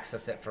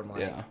 access it from, like...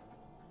 Yeah.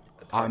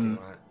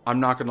 I'm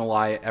not gonna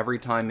lie, every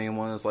time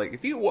anyone is like,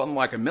 if you won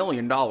like $1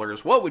 million,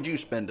 what would you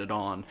spend it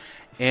on?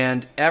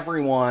 And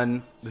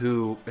everyone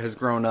who has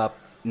grown up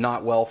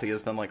not wealthy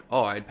has been like,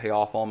 oh, I'd pay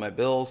off all my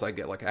bills, I'd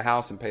get like a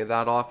house and pay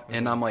that off.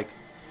 And I'm like,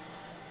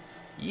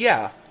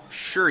 yeah,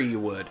 sure you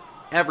would.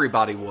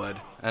 Everybody would.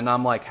 And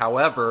I'm like,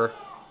 however,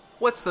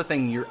 what's the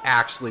thing you're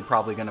actually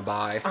probably gonna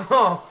buy?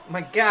 Oh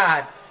my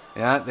god.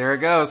 Yeah, there it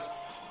goes.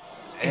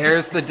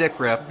 Here's the dick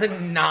rip. The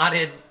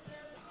knotted...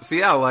 So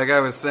yeah, like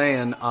I was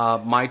saying,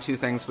 my two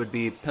things would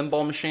be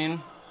pinball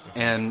machine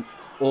and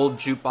old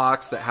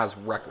jukebox that has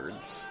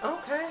records.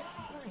 Okay,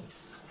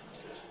 nice.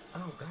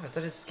 Oh god, is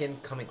that his skin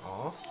coming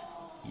off?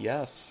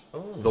 Yes.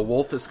 Oh. The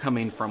wolf is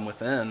coming from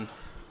within.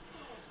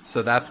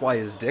 So that's why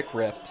his dick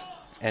ripped.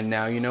 And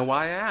now you know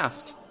why I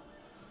asked.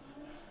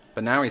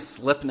 But now he's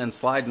slipping and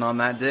sliding on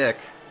that dick.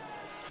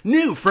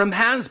 New from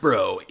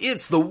Hasbro,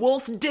 it's the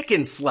Wolf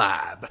Dickin'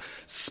 Slab.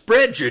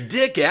 Spread your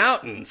dick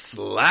out and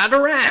slide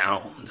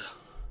around.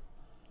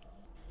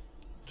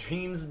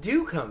 Dreams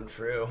do come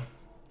true.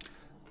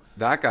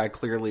 That guy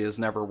clearly has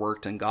never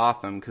worked in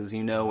Gotham, because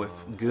you know if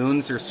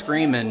goons are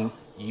screaming,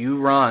 you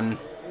run.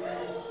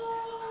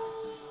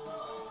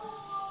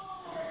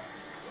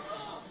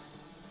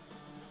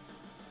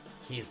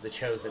 He's the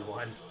chosen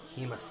one.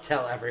 He must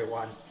tell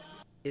everyone.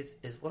 Is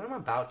what I'm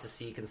about to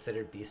see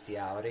considered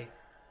bestiality?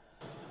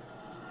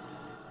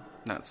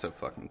 Not so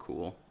fucking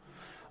cool.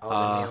 All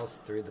the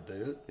nails through the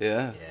boot?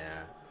 Yeah.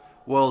 Yeah.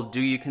 Well,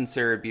 do you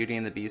consider Beauty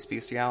and the Beast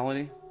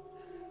bestiality?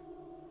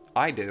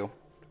 I do.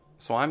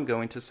 So I'm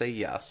going to say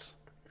yes.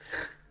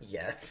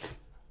 Yes.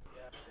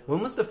 When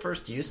was the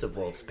first use of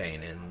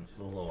wolfsbane in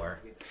the lore?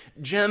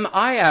 Jim,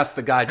 I asked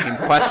the goddamn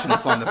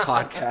questions on the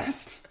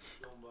podcast.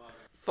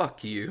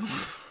 Fuck you.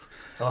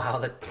 Oh, how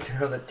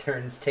the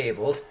turn's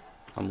tabled.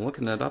 I'm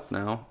looking it up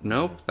now.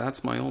 Nope,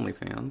 that's my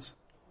OnlyFans.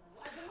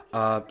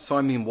 So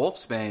I mean,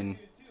 wolfsbane,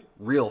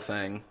 real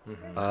thing.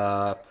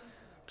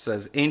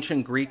 Says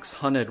ancient Greeks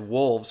hunted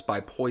wolves by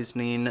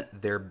poisoning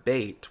their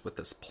bait with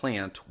this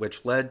plant,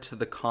 which led to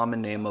the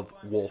common name of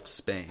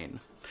wolfsbane.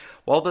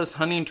 While those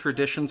hunting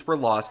traditions were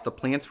lost, the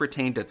plants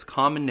retained its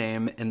common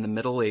name in the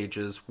Middle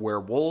Ages, where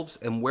wolves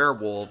and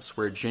werewolves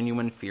were a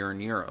genuine fear in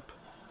Europe.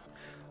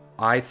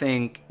 I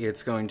think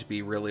it's going to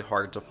be really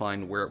hard to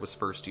find where it was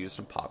first used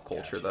in pop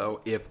culture, though,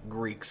 if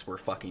Greeks were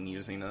fucking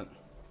using it.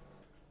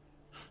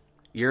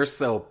 You're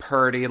so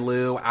purty,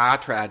 Lou. I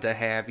tried to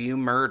have you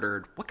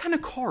murdered. What kind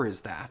of car is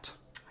that?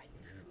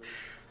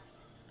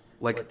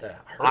 Like, With the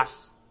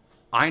hearse?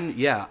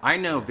 I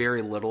know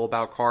very little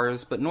about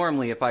cars, but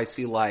normally if I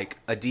see, like,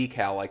 a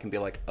decal, I can be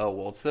like, oh,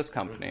 well, it's this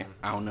company.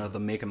 I don't know the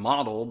make and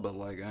model, but,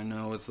 like, I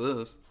know it's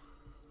this.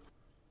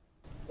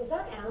 Is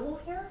that animal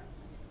hair?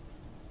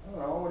 I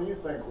don't know. What do you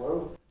think,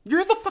 Lou?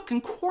 You're the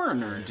fucking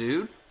coroner,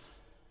 dude.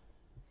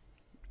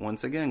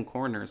 Once again,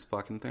 coroners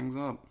fucking things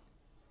up.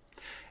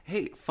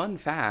 Hey, fun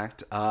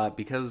fact,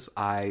 because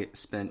I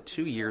spent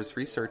 2 years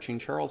researching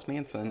Charles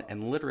Manson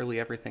and literally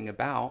everything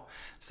about,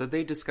 so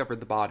they discovered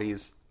the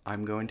bodies.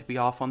 I'm going to be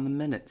off on the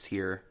minutes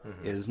here.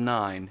 Is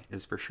 9,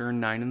 is for sure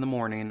 9 in the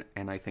morning,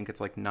 and I think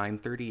it's like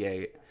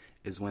 9:38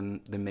 is when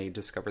the maid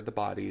discovered the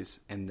bodies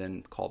and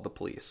then called the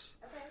police.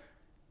 Okay.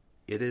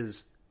 It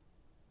is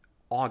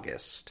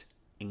August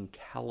in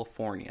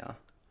California.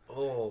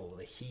 Oh,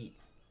 the heat.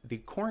 The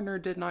coroner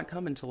did not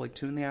come until like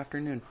 2 in the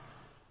afternoon.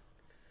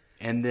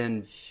 And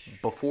then,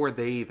 before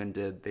they even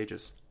did, they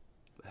just...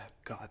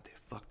 God, they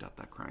fucked up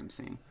that crime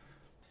scene.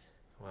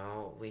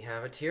 Well, we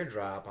have a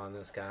teardrop on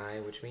this guy,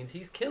 which means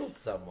he's killed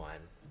someone.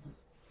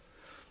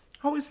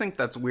 I always think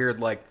that's weird,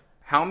 like,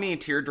 how many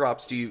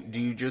teardrops do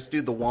you just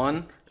do the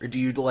one? Or do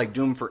you, like, do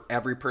them for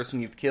every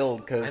person you've killed?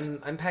 Because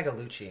I'm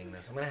Pagalucciing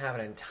this. I'm going to have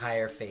an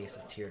entire face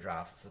of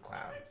teardrops as a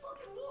cloud.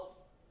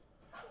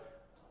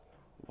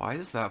 why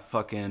is that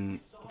fucking,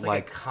 It's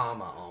like a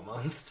comma,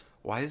 almost.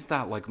 Why is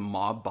that, like,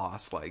 mob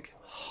boss, like,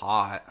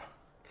 hot?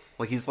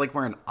 Like, he's, like,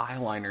 wearing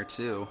eyeliner,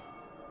 too.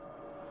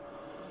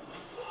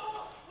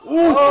 In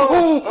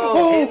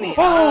the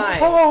eye.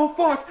 Oh,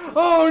 fuck!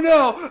 Oh,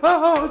 no!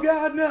 Oh,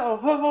 God, no!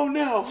 Oh,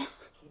 no!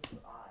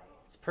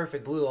 It's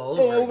perfect blue all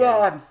over Oh, again.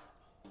 God!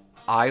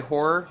 Eye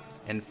horror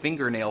and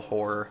fingernail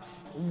horror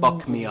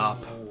fuck me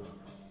up.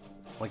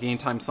 Like,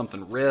 anytime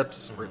something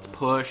rips, or it's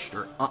pushed,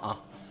 or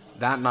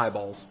that and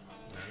eyeballs.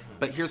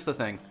 But here's the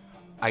thing.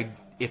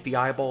 If the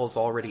eyeball is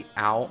already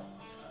out,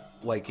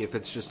 like, if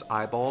it's just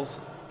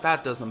eyeballs,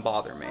 that doesn't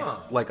bother me. Huh.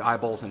 Like,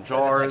 eyeballs in But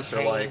jars, if it's, or,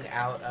 hanging like...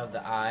 out of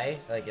the eye,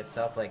 like,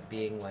 itself, like,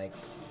 being, like,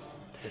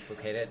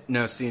 dislocated.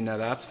 No,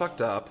 that's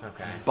fucked up.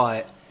 Okay.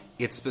 But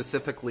it's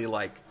specifically,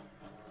 like,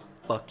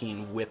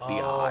 fucking with the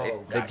eye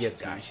that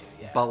gets me.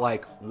 Yeah. But,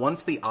 like,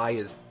 once the eye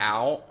is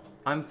out,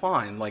 I'm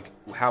fine. Like,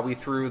 how we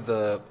threw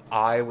the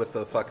eye with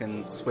the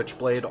fucking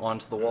switchblade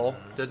onto the wall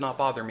did not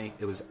bother me.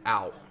 It was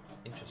out.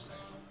 Interesting.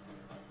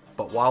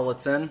 But while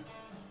it's in,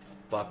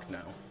 fuck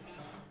no.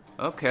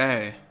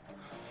 Okay.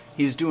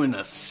 He's doing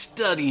a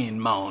studying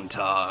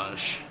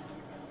montage.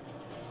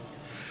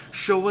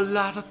 Show a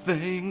lot of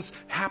things,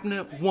 happen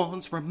at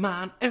once,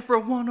 remind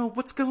everyone of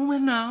what's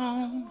going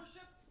on.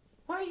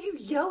 Why are you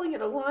yelling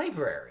at a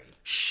library?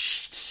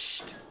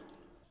 Shh.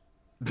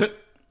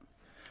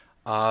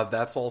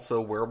 That's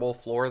also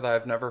werewolf lore that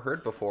I've never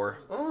heard before.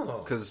 Oh,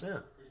 Because, yeah.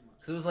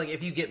 Because it was like,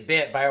 if you get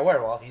bit by a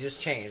werewolf, you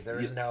just change. There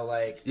was no,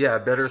 like... yeah,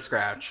 bitter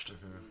scratched.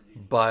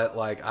 But,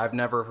 like, I've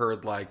never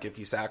heard, like, if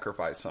you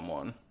sacrifice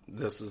someone.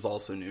 This is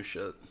also new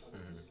shit.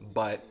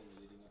 But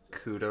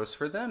kudos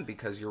for them,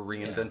 because you're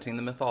reinventing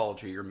the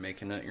mythology. You're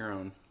making it your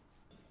own.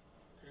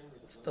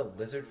 It's the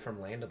lizard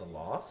from Land of the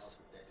Lost?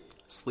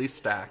 Slee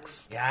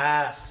Stacks.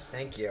 Yes,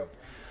 thank you.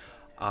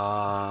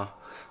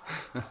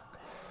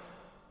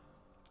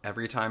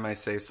 Every time I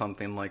say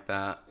something like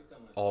that,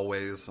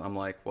 always, I'm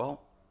like,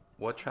 well,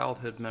 what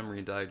childhood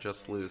memory did I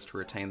just lose to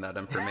retain that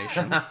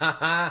information?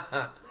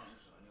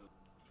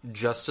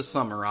 Just to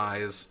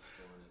summarize,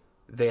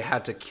 they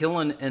had to kill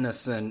an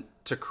innocent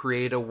to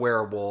create a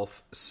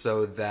werewolf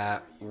so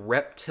that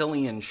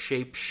reptilian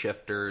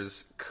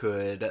shapeshifters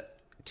could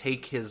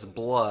take his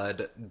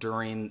blood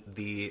during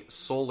the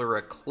solar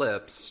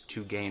eclipse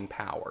to gain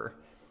power.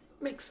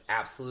 Makes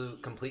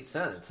absolute complete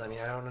sense. I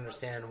mean, I don't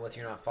understand what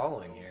you're not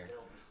following here.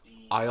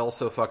 I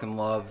also fucking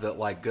love that,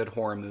 like, good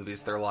horror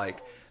movies, they're like,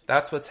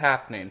 that's what's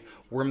happening.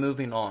 We're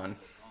moving on.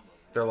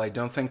 They're like,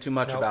 don't think too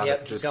much about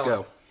it. Just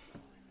go.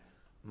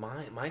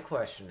 My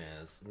question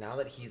is, now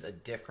that he's a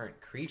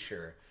different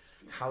creature,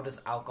 how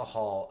does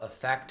alcohol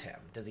affect him?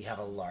 Does he have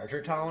a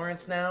larger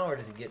tolerance now, or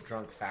does he get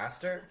drunk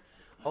faster?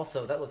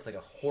 Also, that looks like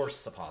a horse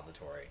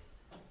suppository.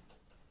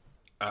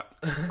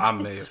 I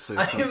may assume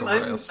sense of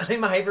rest.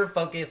 I'm hyper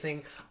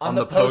focusing on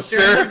the the poster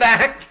poster? in the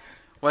back.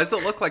 Why does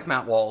it look like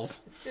Matt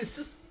Walls? It's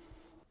just.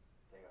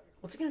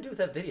 What's he gonna do with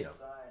that video?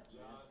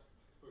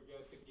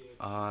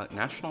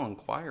 National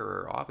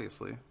Enquirer,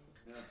 obviously.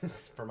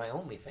 It's for my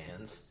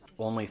OnlyFans.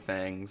 Only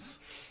things.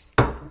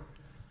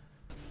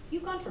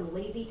 You've gone from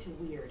lazy to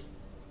weird,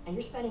 and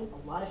you're spending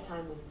a lot of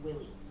time with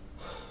Willie.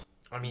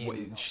 I mean,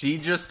 Wait, she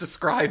just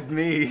described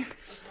me.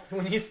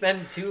 when you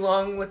spend too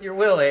long with your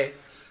Willie.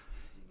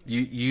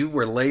 You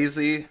were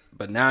lazy,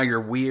 but now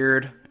you're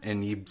weird,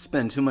 and you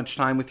spend too much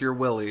time with your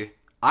Willie.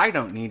 I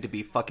don't need to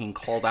be fucking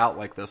called out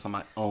like this on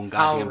my own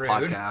goddamn rude.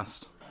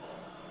 podcast.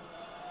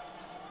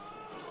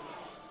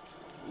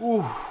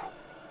 Ooh.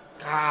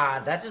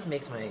 God, that just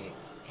makes my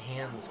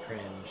hands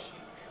cringe.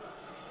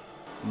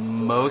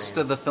 Most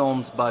of the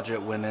film's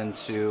budget went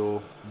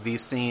into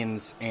these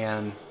scenes,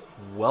 and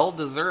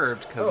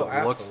well-deserved, because Oh,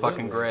 it looks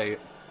fucking absolutely.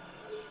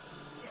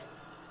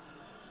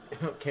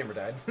 great. Camera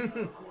died.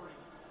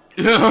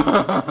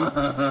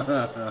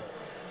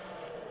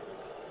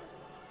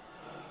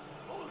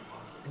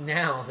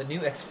 Now, the new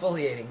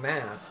exfoliating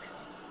mask.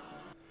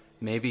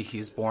 Maybe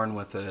he's born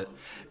with it.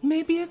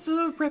 Maybe it's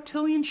a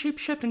reptilian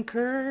shape-shifting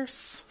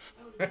curse.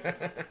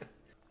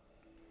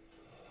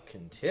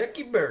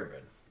 Kentucky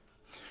bourbon.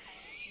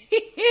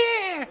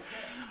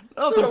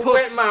 Nothing Wet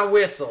puts, my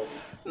whistle.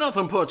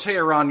 nothing puts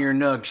hair on your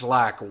nugs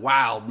like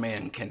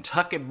Wildman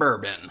Kentucky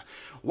bourbon.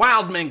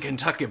 Wildman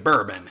Kentucky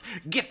bourbon.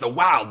 Get the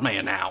wild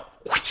man out.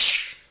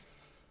 Whoosh.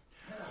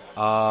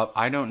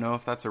 I don't know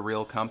if that's a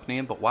real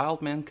company, but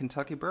Wildman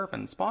Kentucky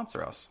bourbon,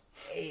 sponsor us.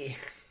 Hey.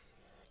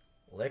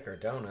 Liquor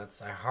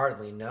Donuts, I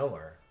hardly know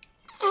her.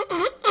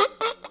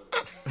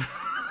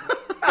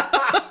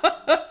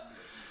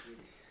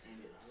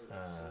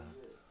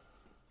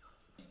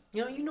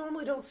 You know, you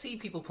normally don't see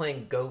people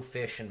playing Go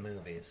Fish in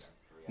movies.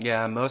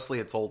 Yeah, mostly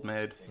it's Old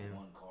Maid.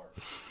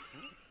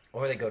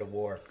 Or they go to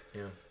war.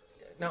 Yeah.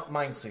 No,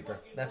 Minesweeper.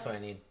 That's what I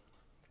need.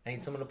 I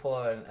need someone to pull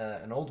out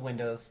an old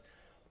Windows,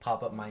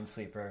 pop up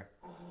Minesweeper.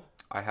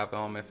 I have it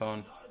on my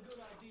phone.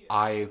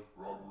 I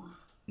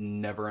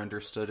never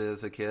understood it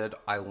as a kid.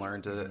 I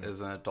learned it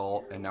as an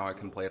adult, and now I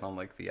can play it on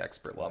like the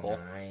expert level.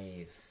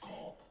 Nice.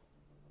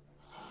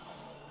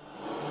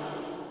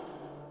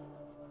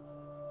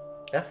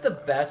 That's the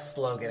best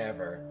slogan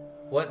ever.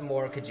 What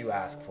more could you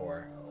ask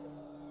for?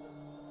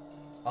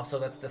 Also,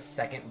 that's the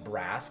second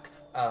Brask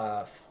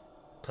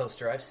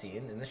poster I've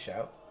seen in the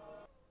show.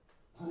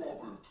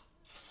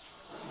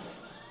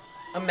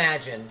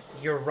 Imagine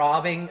you're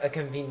robbing a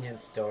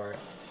convenience store,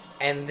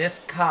 and this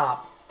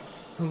cop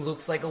who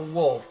looks like a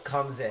wolf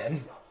comes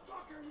in.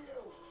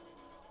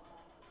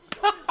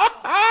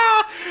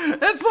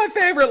 That's my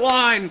favorite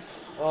line!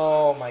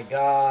 Oh my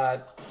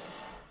god.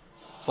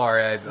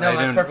 Sorry, I No, that's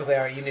didn't... perfectly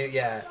alright. You knew,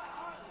 yeah.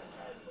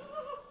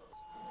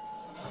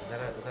 Is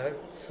that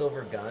a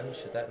silver gun?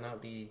 Should that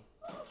not be...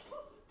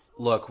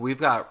 Look, we've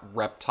got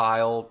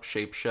reptile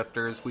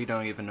shapeshifters. We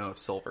don't even know if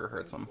silver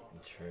hurts them.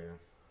 True.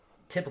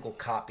 Typical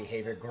cop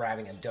behavior,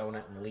 grabbing a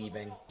donut and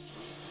leaving.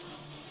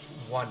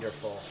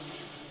 Wonderful.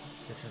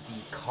 This is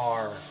the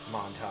car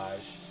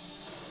montage.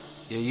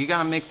 Yeah, you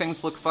gotta make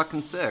things look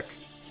fucking sick.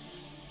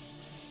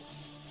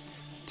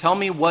 Tell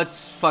me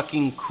what's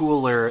fucking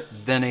cooler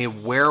than a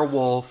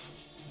werewolf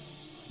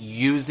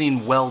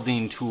using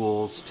welding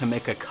tools to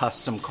make a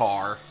custom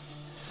car.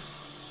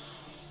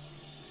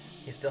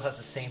 He still has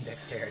the same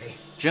dexterity.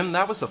 Jim,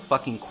 that was a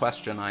fucking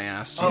question I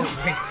asked you.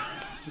 Oh,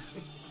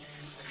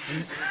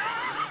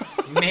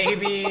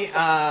 maybe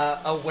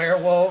a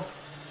werewolf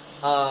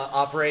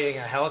operating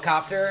a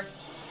helicopter.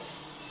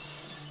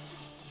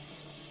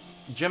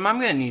 Jim, I'm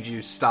gonna need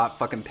you to stop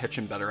fucking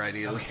pitching better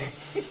ideas.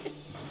 Okay.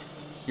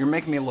 You're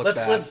making me look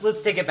bad.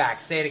 Let's take it back.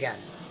 Say it again.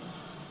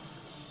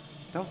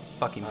 Don't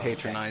fucking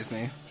patronize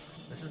me.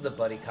 This is the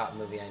buddy cop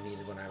movie I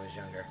needed when I was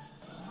younger.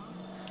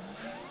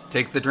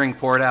 Take the drink,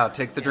 pour it out.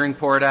 Take the drink,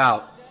 pour it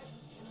out.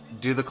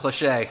 Do the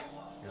cliche.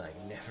 You're like,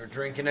 never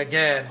drinking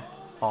again.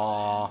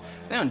 Aw,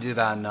 they don't do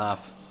that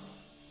enough.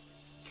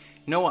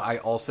 You know what I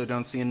also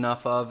don't see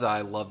enough of that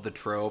I love the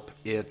trope?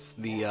 It's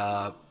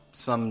the,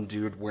 some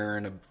dude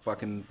wearing a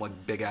fucking,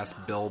 like, big-ass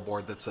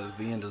billboard that says,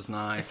 "The end is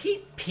nigh." Is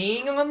he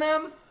peeing on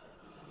them?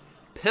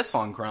 Piss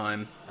on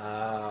crime.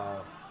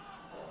 Oh.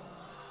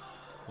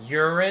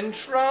 You're in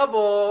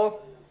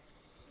trouble.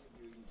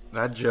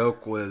 That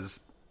joke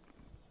was...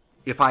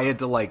 If I had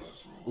to, like,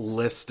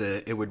 list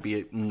it, it would be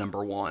at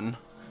number 1.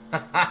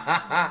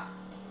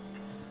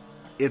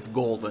 It's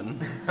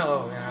golden.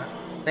 Oh, yeah.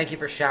 Thank you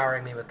for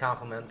showering me with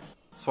compliments.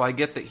 So I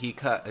get that he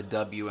cut a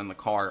W in the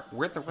car.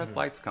 Where'd the red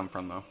lights come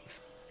from, though?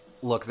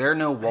 Look, they're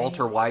no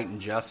Walter White and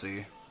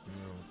Jesse.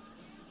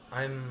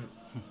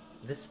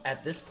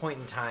 At this point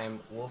in time,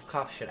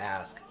 Wolfcop should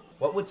ask,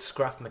 what would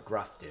Scruff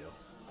McGruff do?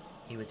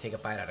 He would take a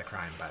bite out of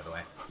crime, by the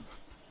way.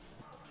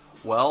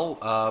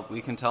 Well, we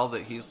can tell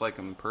that he's, like,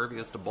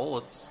 impervious to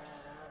bullets.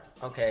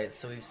 Okay,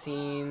 so we've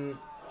seen...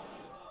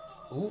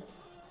 Ooh.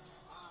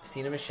 We've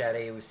seen a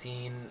machete, we've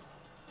seen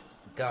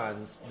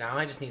guns. Now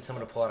I just need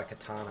someone to pull out a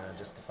katana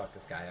just to fuck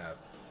this guy up.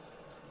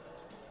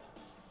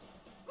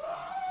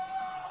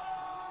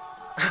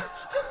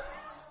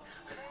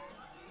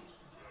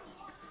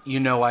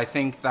 I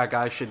think that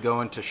guy should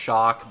go into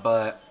shock,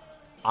 but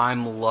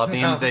I'm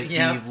loving that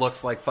he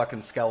looks like fucking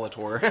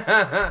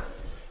Skeletor.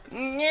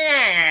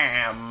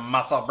 Yeah,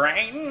 muscle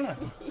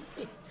brain.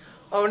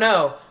 Oh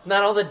no,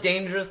 not all the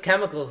dangerous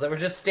chemicals that were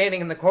just standing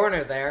in the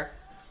corner there.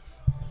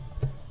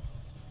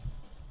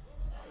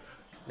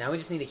 Now we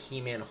just need a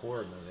He-Man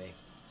horror movie.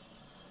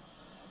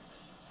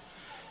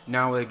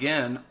 Now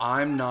again,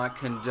 I'm not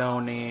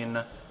condoning,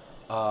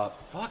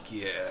 fuck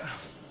yeah.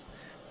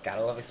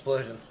 Gotta love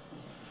explosions.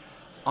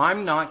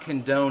 I'm not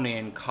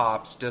condoning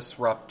cops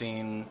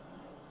disrupting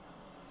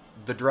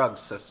the drug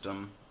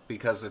system,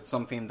 because it's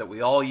something that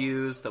we all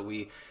use,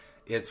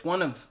 it's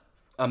one of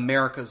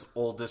America's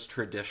oldest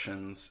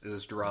traditions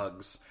is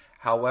drugs.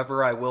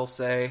 However, I will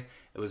say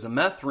it was a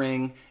meth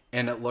ring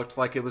and it looked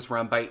like it was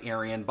run by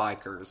Aryan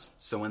bikers.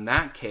 So in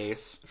that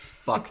case,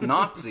 fuck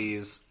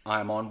Nazis,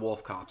 I'm on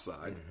Wolfcop's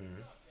side.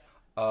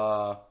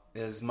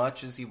 As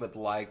much as you would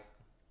like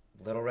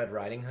Little Red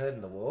Riding Hood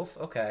and the Wolf?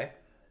 Okay.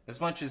 As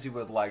much as you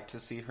would like to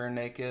see her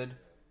naked,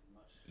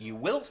 you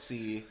will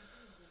see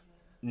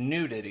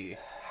nudity.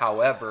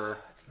 However,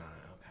 it's not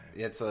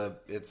okay.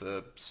 It's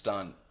a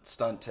stunt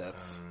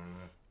tits.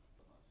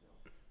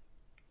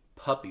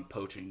 Puppy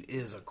poaching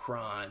is a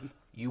crime.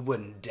 You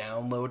wouldn't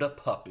download a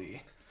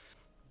puppy.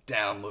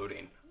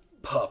 Downloading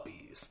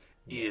puppies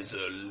is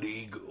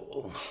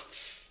illegal.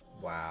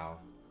 Wow.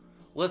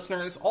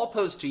 Listeners, I'll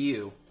pose to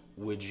you.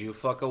 Would you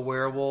fuck a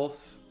werewolf?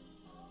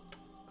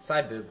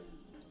 Side boob.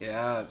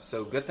 Yeah,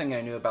 so good thing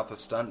I knew about the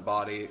stunt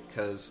body,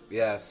 because,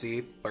 yeah,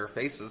 see, her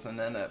face isn't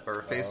in it, but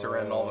her face are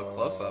in all the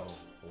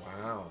close-ups.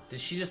 Wow. Did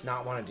she just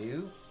not want to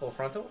do full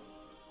frontal?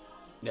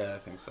 Yeah, I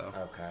think so.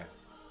 Okay.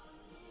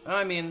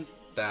 I mean,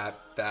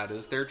 that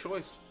is their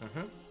choice.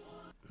 Mm-hmm.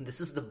 This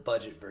is the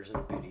budget version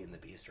of Beauty and the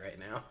Beast right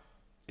now.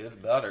 It's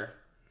better.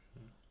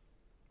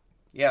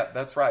 Yeah,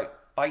 that's right.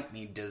 Fight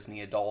me,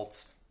 Disney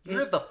adults.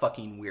 You're the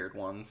fucking weird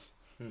ones.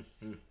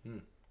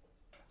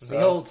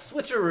 The old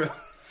switcheroo.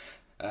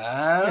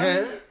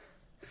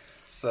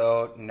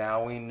 So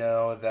now we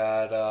know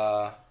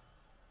that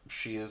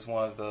she is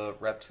one of the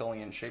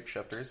reptilian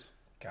shapeshifters.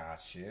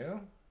 Got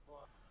you.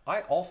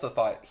 I also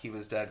thought he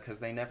was dead because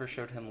they never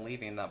showed him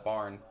leaving that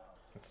barn.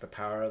 It's the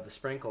power of the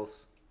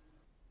sprinkles.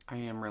 I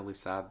am really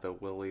sad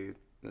that Willie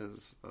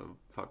is a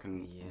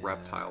fucking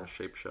reptile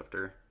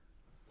shapeshifter.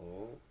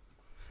 Oh,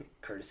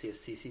 courtesy of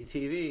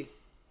CCTV.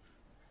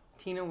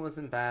 Tina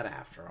wasn't bad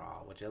after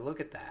all. Would you look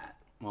at that?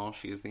 Well,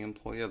 she's the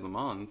employee of the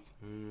month.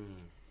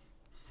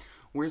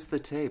 Where's the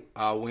tape?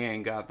 We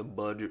ain't got the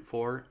budget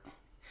for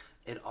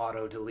it. It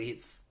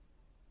auto-deletes.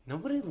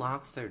 Nobody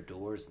locks their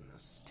doors in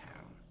this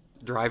town.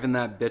 Driving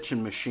that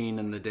bitchin' machine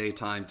in the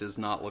daytime does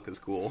not look as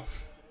cool.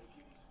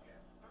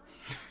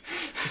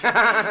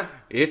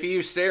 If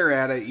you stare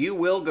at it, you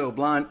will go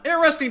blind.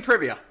 Interesting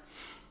trivia.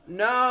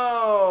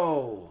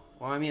 No!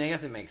 Well, I mean, I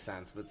guess it makes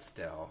sense, but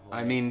still.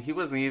 I mean, he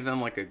wasn't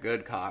even like a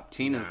good cop.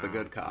 Tina's the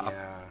good cop.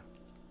 Yeah.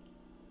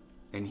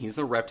 And he's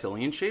a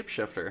reptilian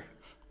shapeshifter.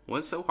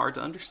 What's so hard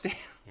to understand?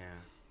 Yeah.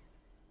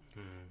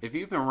 If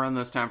you've been running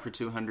this town for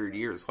 200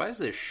 years, why is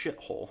this a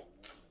shithole?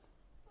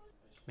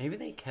 Maybe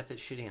they kept it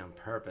shitty on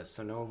purpose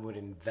so no one would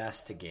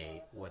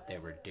investigate what they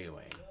were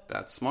doing.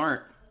 That's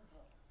smart.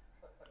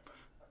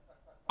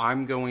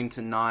 I'm going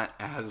to not,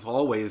 as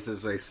always,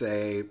 as I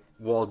say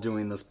while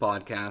doing this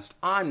podcast,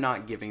 I'm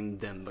not giving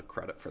them the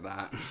credit for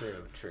that.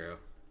 True.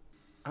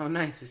 Oh,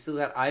 nice. We still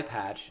got Eye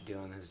Patch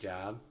doing his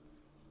job.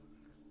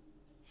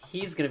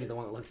 He's going to be the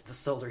one that looks at the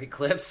solar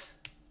eclipse.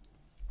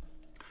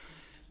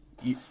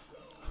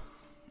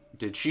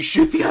 Did she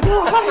shoot the other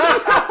one?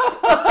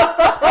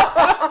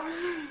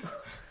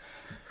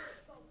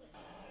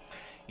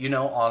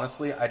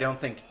 Honestly, I don't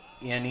think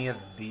any of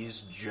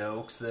these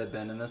jokes that have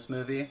been in this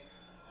movie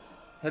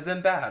have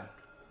been bad.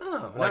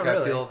 Oh, like, not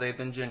really. I feel they've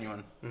been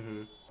genuine.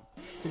 Mm-hmm.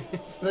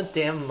 It's the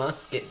damn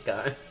musket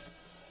gun.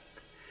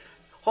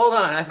 Hold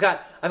on, I've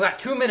got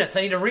 2 minutes.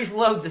 I need to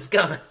reload this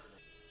gun.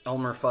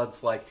 Elmer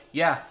Fudd's like,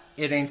 yeah,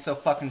 it ain't so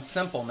fucking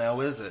simple now,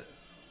 is it?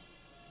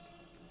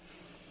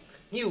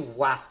 You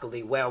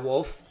wascally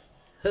werewolf.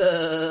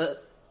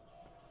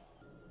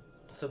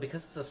 So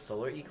because it's a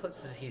solar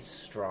eclipse, is he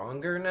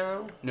stronger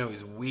now? No,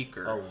 he's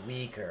weaker. Oh,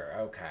 weaker.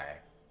 Okay.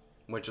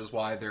 Which is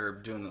why they're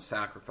doing the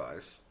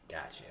sacrifice.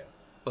 Got you.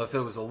 But if it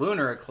was a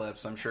lunar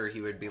eclipse, I'm sure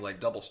he would be like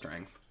double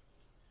strength.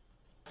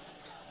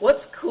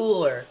 What's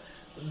cooler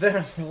than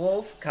a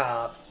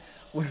Wolfcop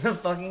with a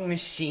fucking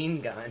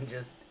machine gun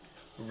just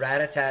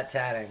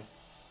rat-a-tat-tatting?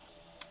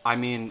 I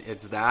mean,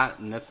 it's that,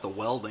 and it's the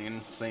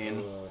welding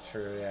scene. Oh,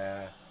 true,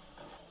 yeah.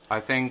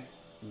 I think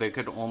they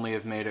could only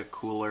have made it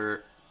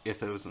cooler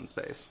if it was in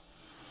space.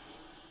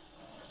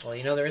 Well,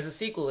 there is a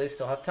sequel. They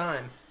still have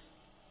time.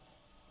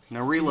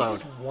 Now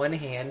reload. Just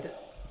one-hand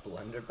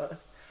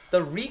blunderbuss.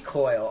 The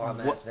recoil on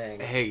that thing.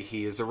 Hey,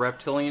 he is a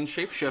reptilian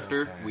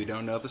shapeshifter. Okay. We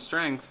don't know the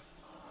strength.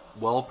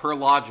 Well, per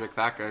logic,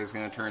 that guy's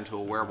going to turn into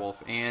a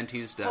werewolf, and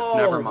he's dead. Oh,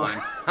 Never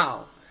mind.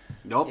 Wow.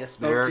 Nope, You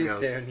spoke there it too goes.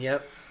 soon,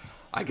 yep.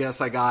 I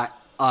guess I got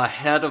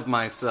ahead of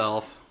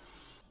myself.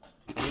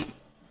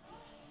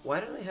 Why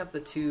don't they have the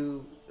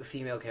two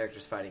female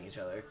characters fighting each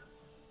other?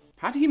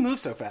 How do you move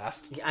so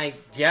fast?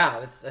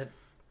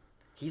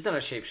 He's not a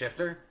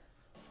shapeshifter.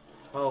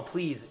 Oh,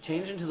 please,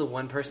 change into the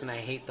one person I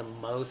hate the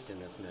most in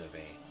this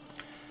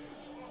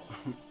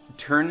movie.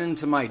 Turn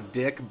into my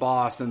dick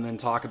boss and then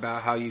talk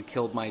about how you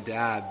killed my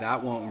dad.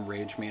 That won't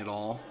enrage me at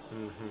all.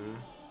 Mm-hmm.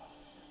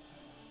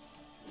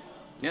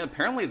 Yeah,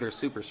 apparently they're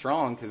super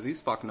strong because he's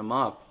fucking them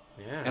up.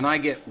 Yeah. And I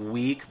get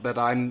weak, but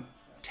I'm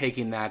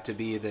taking that to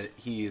be that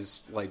he's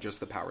like just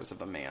the powers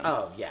of a man.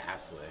 Oh, yeah,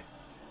 absolutely.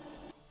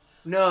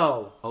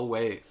 No! Oh,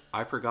 wait.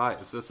 I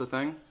forgot. Is this a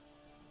thing?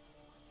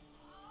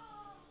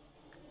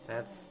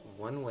 That's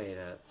one way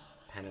to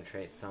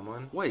penetrate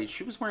someone. Wait,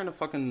 she was wearing a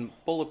fucking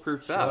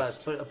bulletproof She was,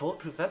 vest. but a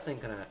bulletproof vest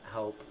ain't gonna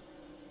help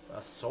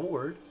a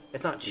sword.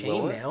 It's not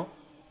Will it? chainmail.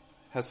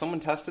 Has someone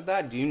tested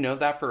that? Do you know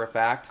that for a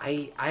fact?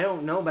 I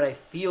don't know, but I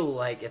feel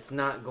like it's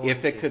not going to...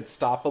 If it could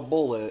stop a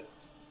bullet,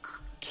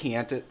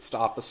 can't it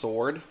stop a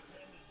sword?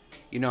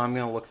 You know, I'm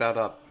going to look that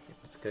up.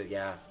 It's good,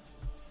 yeah.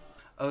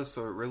 Oh,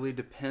 so it really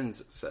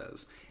depends, it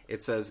says.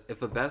 It says,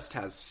 if a vest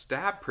has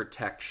stab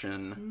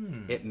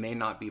protection, it may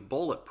not be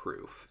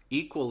bulletproof.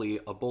 Equally,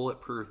 a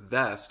bulletproof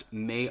vest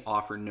may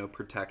offer no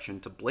protection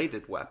to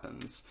bladed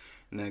weapons.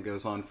 And then it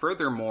goes on,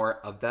 furthermore,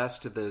 a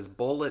vest that is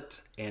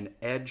bullet and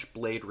edge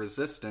blade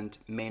resistant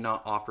may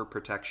not offer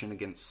protection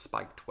against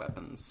spiked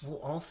weapons. Well,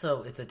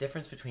 also, it's a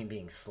difference between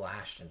being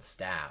slashed and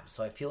stabbed.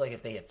 So I feel like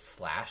if they had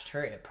slashed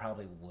her, it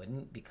probably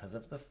wouldn't because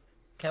of the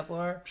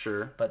Kevlar.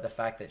 Sure. But the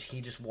fact that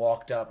he just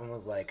walked up and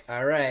was like,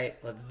 all right,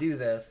 let's do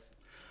this.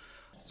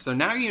 So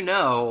now you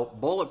know,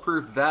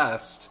 bulletproof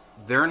vest,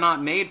 they're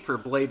not made for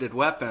bladed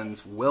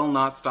weapons, will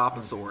not stop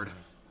a sword.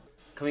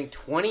 Coming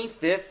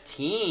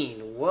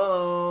 2015.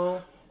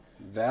 Whoa.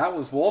 That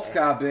was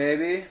Wolfcop,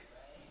 baby.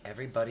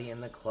 Everybody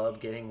in the club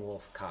getting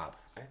Wolfcop.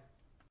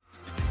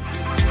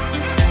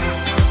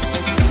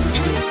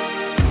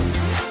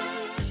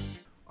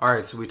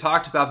 Alright, so we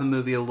talked about the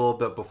movie a little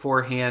bit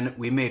beforehand.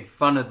 We made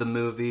fun of the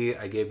movie.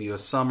 I gave you a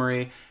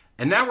summary.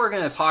 And now we're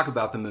going to talk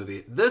about the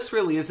movie. This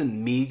really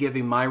isn't me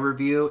giving my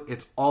review.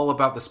 It's all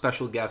about the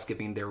special guests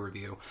giving their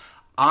review.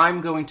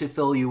 I'm going to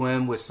fill you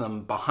in with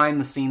some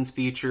behind-the-scenes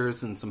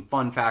features and some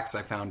fun facts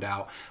I found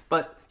out.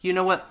 But you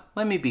know what?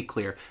 Let me be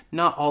clear.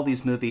 Not all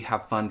these movies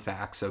have fun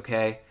facts,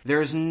 okay?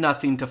 There's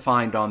nothing to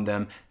find on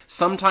them.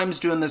 Sometimes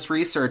doing this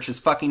research is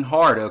fucking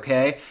hard,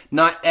 okay?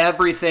 Not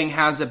everything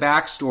has a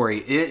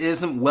backstory. It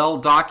isn't well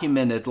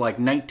documented like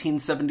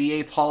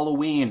 1978's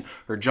Halloween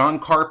or John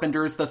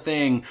Carpenter's The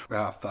Thing.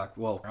 Ah, fuck.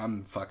 Well,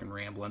 I'm fucking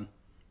rambling.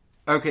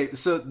 Okay,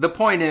 so the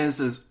point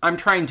is I'm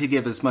trying to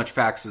give as much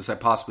facts as I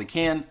possibly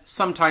can.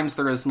 Sometimes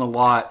there isn't a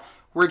lot.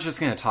 We're just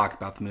going to talk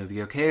about the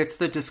movie, okay? It's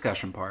the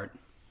discussion part.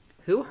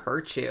 Who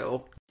hurt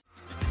you?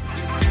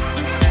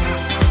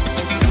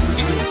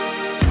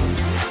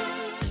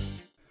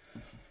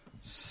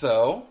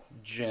 So,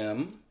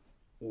 Jim,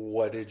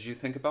 what did you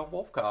think about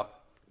Wolfcop?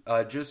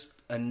 Just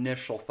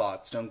initial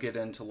thoughts. Don't get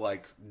into,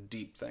 like,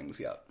 deep things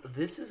yet.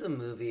 This is a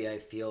movie I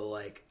feel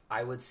like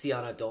I would see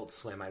on Adult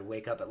Swim. I'd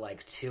wake up at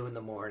like 2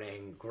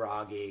 a.m,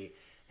 groggy,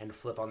 and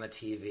flip on the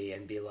TV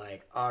and be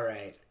like, all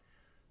right,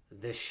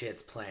 this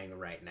shit's playing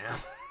right now.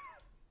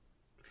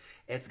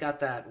 It's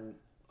got that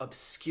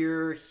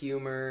obscure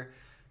humor,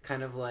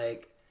 kind of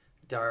like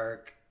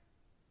dark,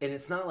 and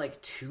it's not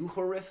like too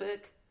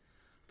horrific,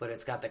 but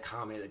it's got the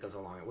comedy that goes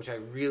along it, which I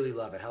really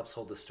love. It helps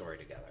hold the story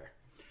together.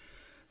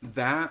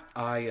 That,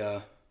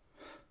 I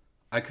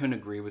couldn't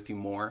agree with you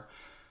more.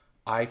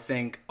 I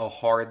think a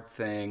hard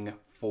thing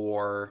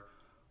for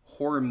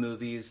horror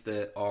movies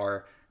that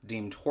are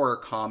deemed horror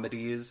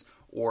comedies,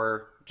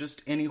 or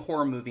just any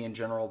horror movie in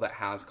general that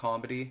has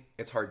comedy,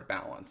 it's hard to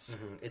balance.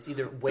 Mm-hmm. It's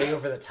either way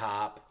over the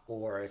top,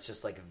 or it's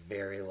just like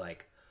very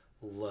like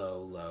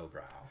low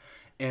brow.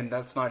 And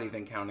that's not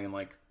even counting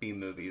like B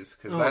movies,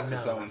 because that's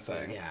its own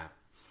thing. Yeah.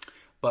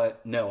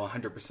 But no,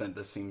 100%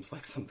 this seems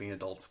like something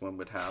Adult Swim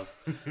would have.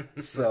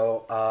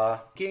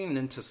 So, getting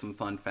into some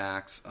fun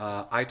facts.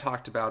 I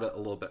talked about it a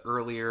little bit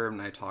earlier,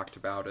 and I talked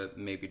about it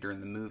maybe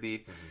during the movie.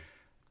 Mm-hmm.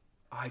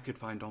 I could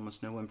find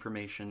almost no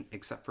information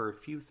except for a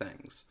few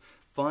things.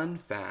 Fun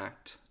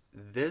fact,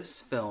 this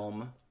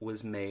film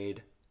was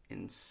made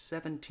in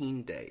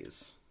 17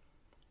 days.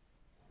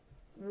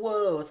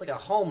 Whoa, it's like a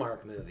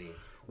Hallmark movie.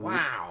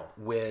 Wow.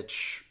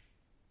 Which...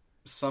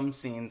 some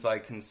scenes I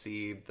can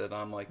see that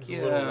I'm like, a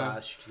little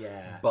rushed,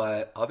 yeah.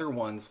 But other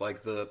ones,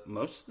 like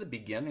most of the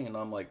beginning,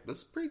 I'm like, this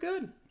is pretty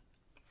good.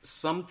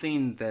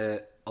 Something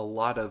that a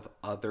lot of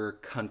other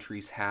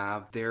countries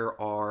have,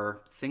 there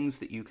are things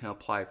that you can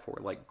apply for,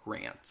 like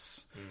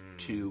grants,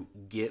 to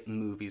get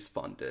movies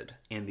funded.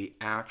 And the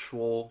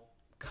actual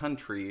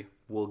country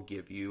will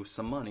give you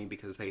some money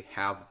because they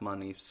have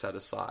money set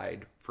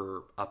aside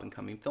for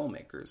up-and-coming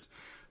filmmakers.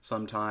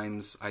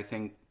 Sometimes, I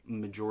think,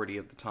 majority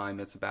of the time,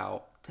 it's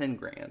about 10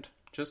 grand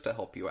just to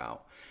help you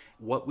out.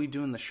 What We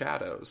Do in the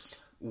Shadows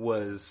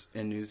was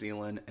in New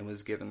Zealand and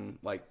was given,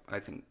 like, I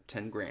think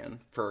 10 grand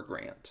for a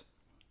grant.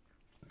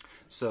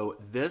 So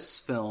this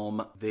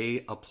film,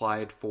 they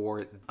applied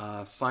for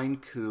Sign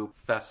Coup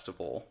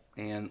Festival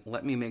And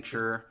let me make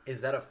sure.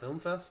 Is that a film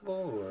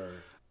festival or?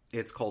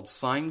 It's called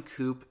Sign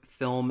Coop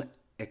Film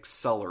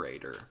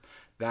Accelerator.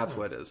 That's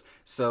what it is.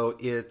 So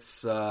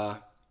it's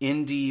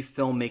indie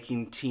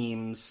filmmaking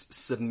teams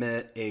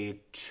submit a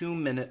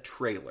 2-minute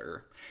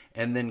trailer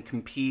and then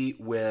compete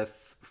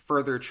with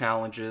further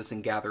challenges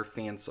and gather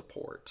fan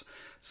support.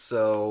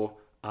 So,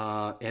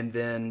 and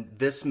then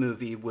this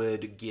movie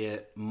would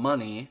get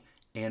money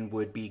and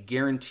would be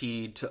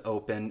guaranteed to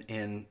open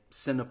in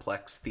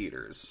Cineplex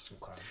theaters.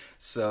 Okay.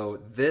 So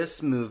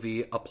this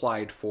movie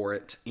applied for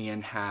it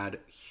and had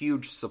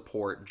huge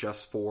support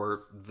just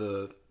for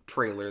the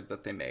trailer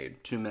that they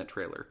made, 2-minute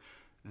trailer.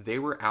 They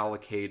were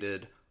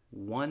allocated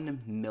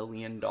 $1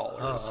 million.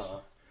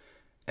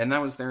 And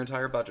that was their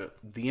entire budget.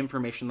 The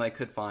information that I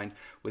could find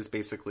was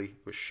basically,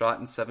 it was shot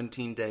in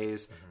 17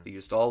 days. They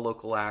used all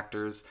local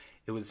actors.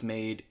 It was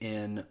made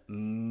in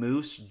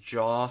Moose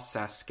Jaw,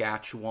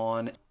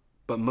 Saskatchewan.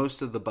 But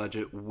most of the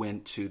budget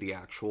went to the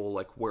actual,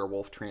 like,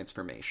 werewolf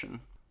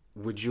transformation.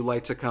 Would you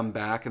like to come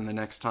back, and the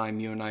next time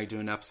you and I do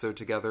an episode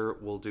together,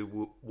 we'll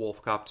do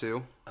Wolfcop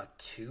 2? A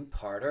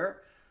 2-parter?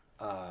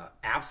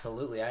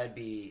 Absolutely. I'd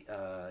be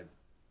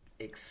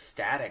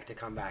ecstatic to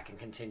come back and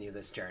continue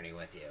this journey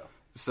with you.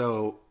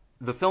 So,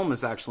 the film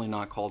is actually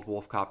not called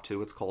Wolfcop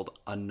 2. It's called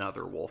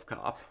Another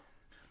Wolfcop.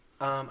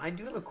 I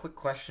do have a quick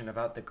question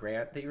about the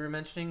grant that you were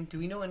mentioning. Do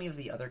we know any of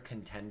the other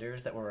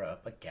contenders that were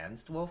up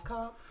against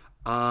Wolfcop?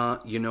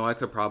 I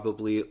could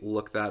probably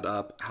look that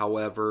up.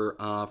 However,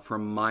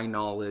 from my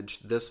knowledge,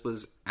 this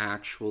was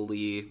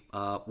actually,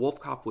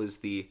 Wolfcop was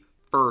the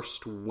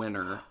first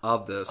winner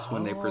of this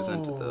when they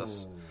presented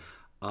this.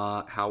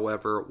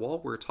 However, while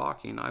we're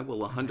talking, I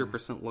will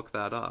 100% look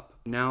that up.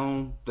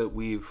 Now that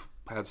we've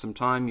had some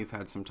time, you've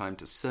had some time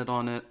to sit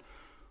on it,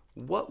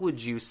 what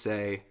would you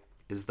say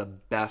is the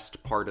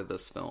best part of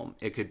this film?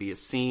 It could be a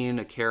scene,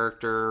 a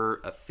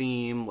character, a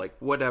theme, like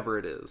whatever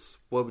it is.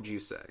 What would you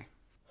say?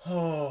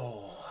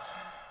 Oh,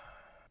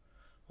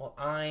 well,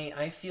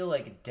 I feel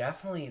like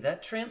definitely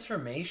that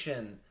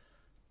transformation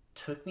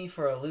took me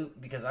for a loop,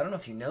 because I don't know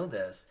if you know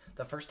this,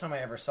 the first time I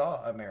ever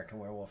saw American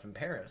Werewolf in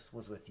Paris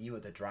was with you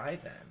at the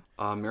drive-in.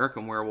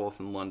 American Werewolf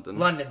in London.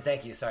 London,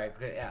 thank you, sorry.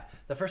 Yeah,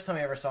 the first time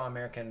I ever saw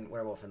American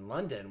Werewolf in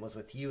London was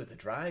with you at the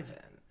drive-in.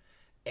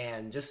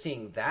 And just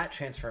seeing that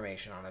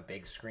transformation on a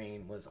big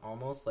screen was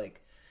almost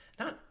like,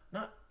 not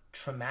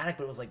traumatic,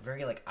 but it was like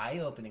very like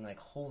eye-opening, like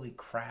holy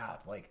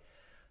crap, like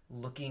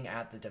looking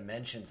at the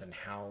dimensions and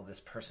how this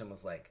person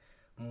was like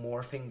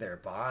morphing their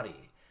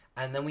body.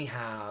 And then we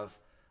have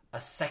a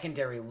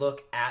secondary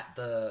look at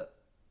the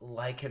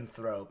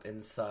lycanthrope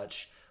and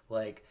such,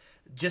 like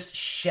just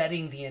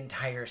shedding the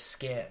entire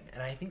skin.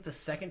 And I think the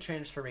second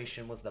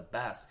transformation was the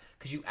best,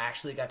 because you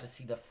actually got to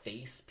see the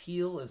face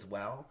peel as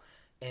well,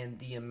 and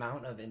the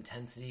amount of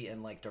intensity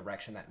and like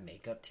direction that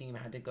makeup team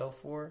had to go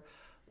for.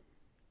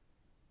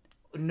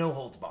 No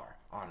holds bar,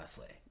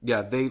 honestly.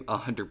 Yeah, they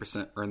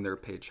 100% earned their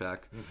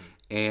paycheck.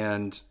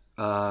 And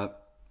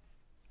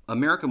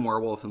American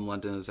Werewolf in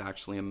London is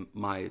actually in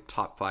my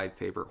top 5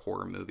 favorite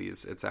horror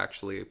movies. It's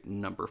actually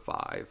number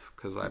 5,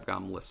 because I've got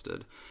them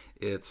listed.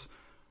 It's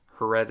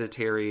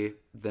Hereditary,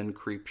 then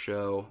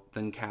Creepshow,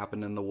 then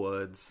Cabin in the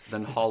Woods,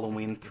 then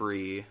Halloween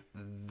 3,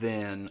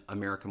 then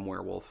American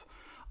Werewolf.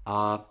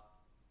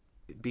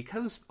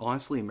 Because,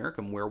 honestly,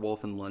 American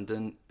Werewolf in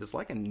London is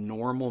like a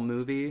normal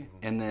movie,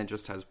 and then it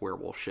just has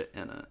werewolf shit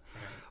in it.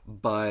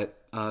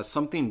 But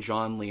something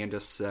John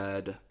Landis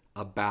said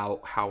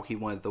about how he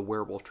wanted the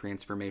werewolf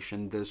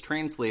transformation that is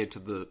translated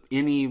to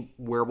any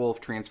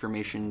werewolf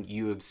transformation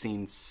you have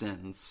seen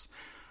since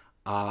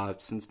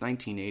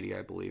 1980,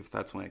 I believe.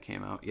 That's when it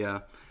came out.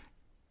 Yeah.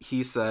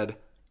 He said,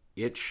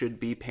 it should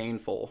be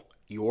painful.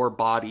 Your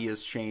body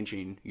is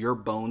changing. Your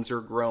bones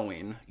are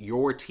growing.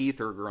 Your teeth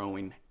are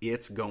growing.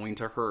 It's going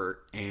to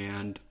hurt.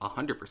 And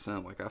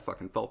 100%, like, I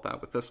fucking felt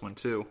that with this one,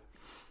 too.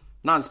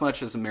 Not as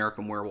much as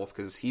American Werewolf,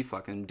 because he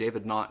fucking,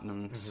 David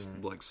Naughton,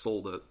 like,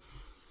 sold it.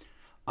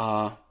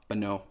 But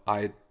no,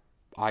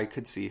 I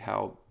could see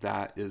how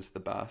that is the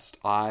best.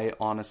 I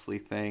honestly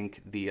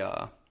think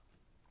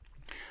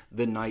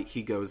the night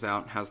he goes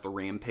out and has the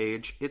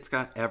rampage, it's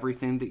got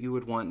everything that you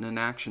would want in an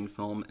action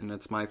film, and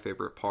it's my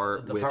favorite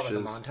part, The which part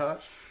with is the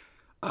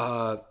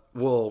montage?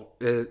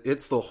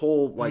 It's the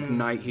whole like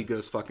night he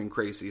goes fucking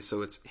crazy.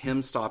 So it's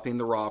him stopping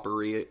the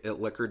robbery at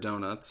Liquor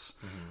Donuts,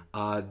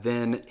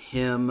 then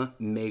him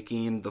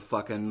making the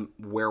fucking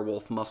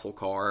werewolf muscle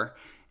car,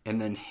 and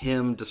then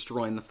him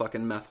destroying the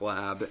fucking meth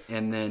lab,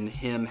 and then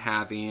him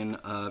having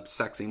a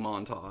sexy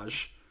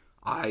montage.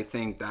 I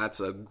think that's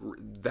the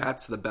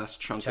best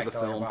chunk of the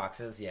film. Checked all your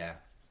boxes, yeah.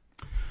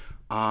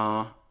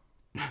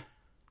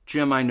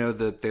 Jim, I know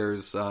that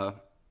there's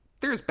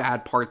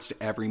bad parts to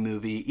every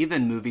movie,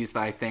 even movies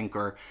that I think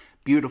are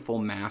beautiful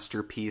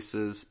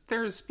masterpieces.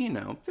 There's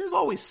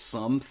always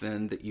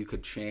something that you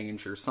could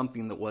change, or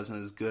something that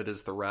wasn't as good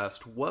as the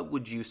rest. What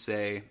would you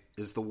say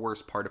is the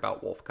worst part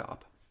about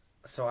Wolfcop?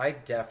 So I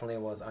definitely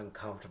was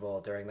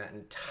uncomfortable during that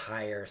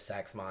entire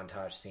sex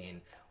montage scene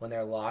when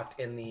they're locked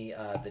in the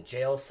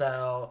jail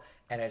cell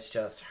and it's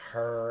just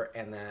her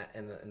and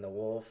the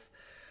wolf.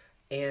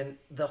 And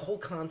the whole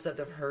concept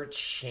of her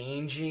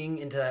changing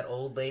into that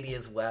old lady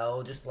as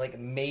well just, like,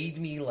 made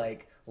me,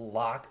 like,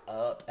 lock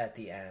up at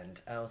the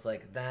end. I was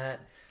like,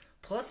 that...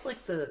 Plus,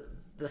 like, the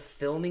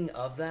filming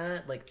of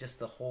that, like, just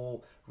the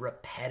whole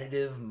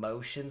repetitive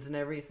motions and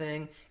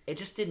everything, it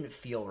just didn't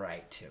feel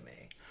right to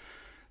me.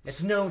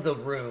 It's no The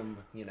Room,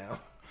 you know?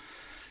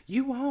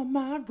 You are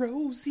my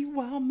rose,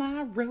 you are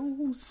my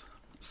rose.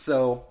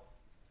 So...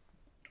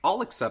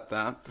 I'll accept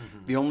that.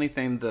 Mm-hmm. The only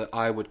thing that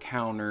I would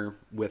counter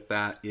with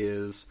that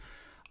is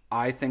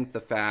I think the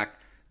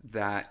fact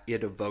that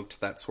it evoked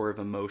that sort of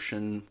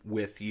emotion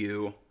with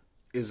you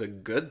is a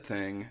good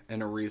thing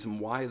and a reason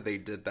why they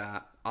did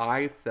that.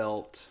 I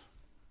felt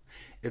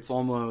it's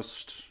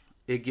almost,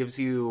 it gives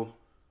you,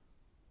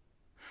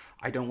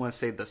 I don't want to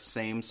say the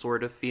same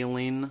sort of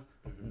feeling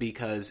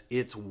because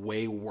it's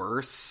way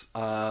worse.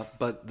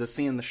 But the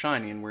scene in The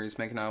Shining where he's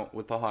making out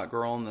with the hot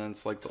girl and then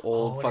it's like the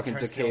old fucking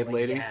decayed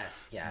lady.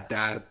 Yes.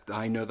 That,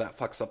 I know that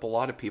fucks up a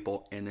lot of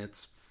people and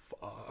it's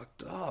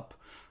fucked up.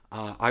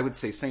 I would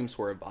say same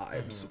sort of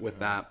vibes with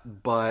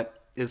that.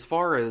 But as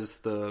far as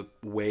the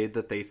way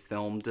that they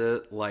filmed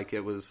it, like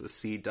it was a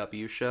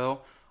CW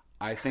show,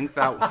 I think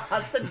that...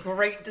 That's a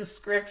great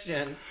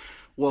description.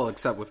 Well,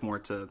 except with more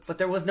tits. But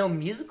there was no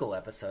musical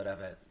episode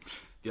of it.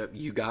 Yep,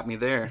 you got me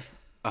there.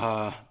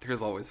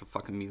 There's always a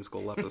fucking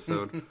musical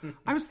episode.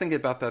 I was thinking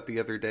about that the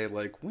other day,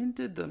 like, when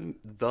did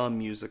the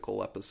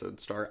musical episode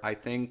start? I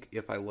think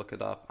if I look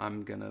it up,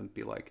 I'm gonna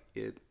be like,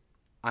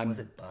 was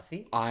it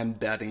Buffy? I'm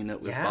betting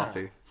it was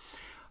Buffy.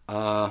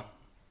 But,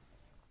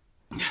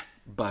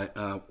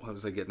 what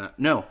was I getting at?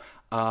 No,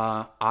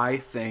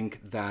 I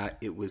think that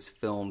it was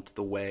filmed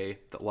the way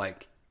that,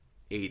 like,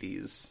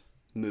 80s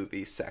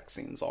movie sex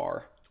scenes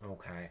are.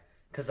 Okay.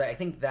 Because I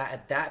think that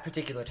at that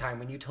particular time,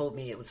 when you told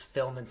me it was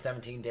filmed in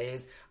 17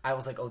 days, I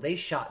was like, oh, they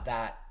shot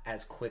that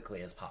as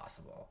quickly as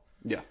possible.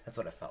 Yeah. That's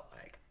what it felt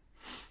like.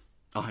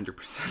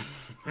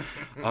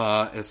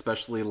 100%.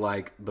 Especially,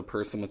 like, the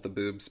person with the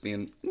boobs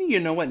being... You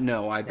know what?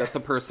 No, I bet the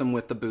person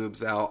with the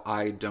boobs out,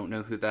 I don't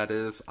know who that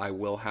is. I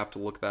will have to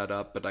look that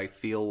up, but I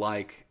feel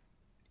like...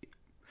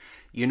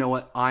 You know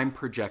what? I'm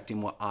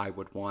projecting what I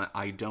would want.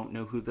 I don't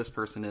know who this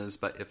person is,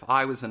 but if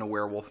I was in a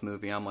werewolf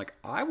movie, I'm like,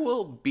 I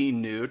will be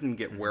nude and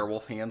get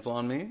werewolf hands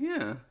on me.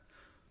 Yeah.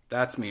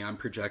 That's me. I'm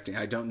projecting.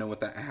 I don't know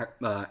what that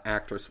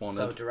actress wanted.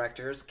 So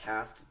directors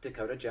cast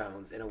Dakota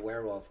Jones in a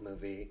werewolf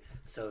movie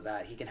so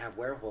that he can have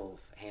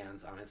werewolf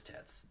hands on his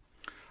tits.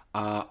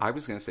 I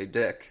was going to say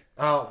dick.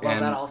 Oh, well,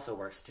 that also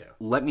works too.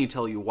 Let me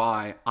tell you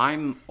why.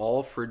 I'm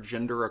all for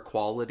gender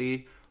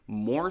equality,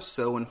 more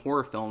so in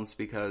horror films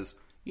because...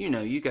 You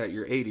know, you got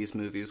your 80s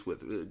movies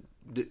with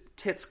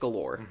tits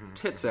galore,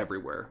 tits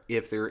everywhere.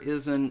 If there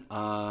isn't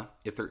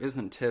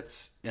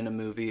tits in a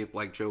movie,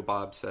 like Joe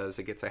Bob says,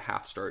 it gets a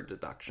half-star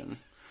deduction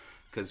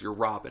because you're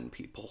robbing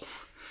people.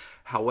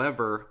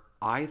 However,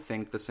 I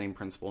think the same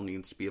principle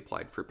needs to be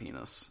applied for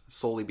penis,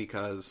 solely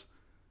because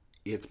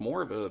it's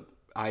more of a...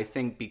 I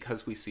think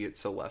because we see it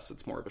so less,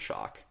 it's more of a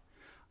shock.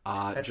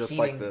 Just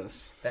like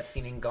this. That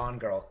scene in Gone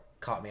Girl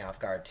caught me off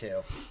guard,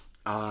 too.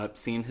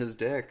 Seeing his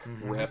dick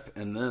rip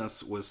in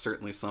this was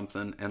certainly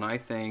something, and I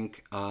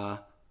think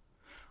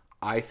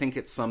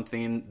it's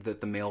something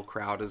that the male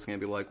crowd is going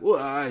to be like, well,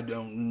 I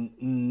don't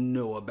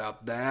know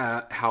about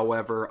that.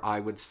 However, I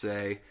would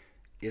say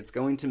it's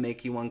going to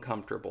make you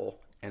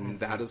uncomfortable, and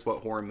that is what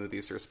horror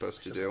movies are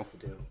supposed to do.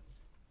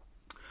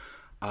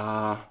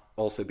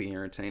 Also be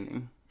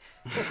entertaining.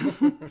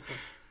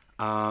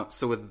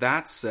 So with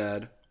that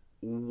said,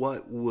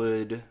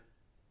 there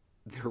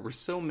were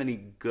so many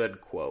good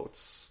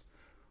quotes.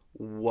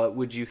 What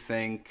would you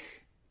think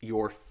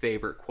your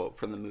favorite quote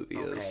from the movie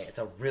is? Okay, it's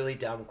a really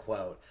dumb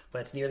quote,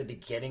 but it's near the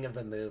beginning of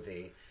the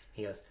movie.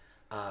 He goes,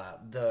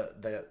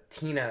 the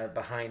Tina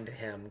behind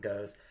him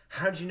goes,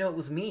 how did you know it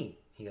was me?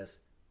 He goes,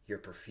 your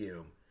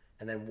perfume.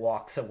 And then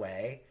walks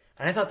away.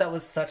 And I thought that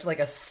was such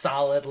like a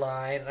solid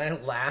line, and I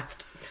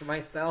laughed to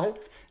myself.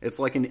 It's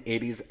like an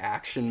 80s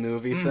action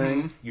movie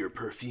thing. Your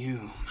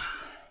perfume.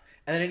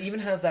 And then it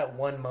even has that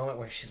one moment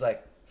where she's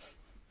like,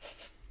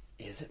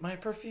 is it my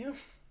perfume?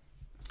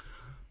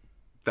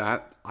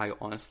 That, I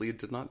honestly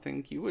did not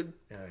think you would...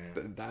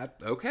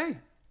 Okay.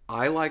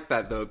 I like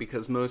that, though,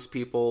 because most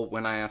people,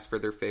 when I ask for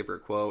their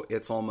favorite quote,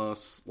 it's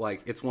almost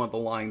like, it's one of the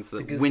lines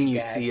that when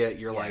you see it,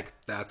 you're like,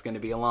 that's going to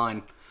be a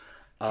line.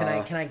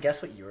 Can I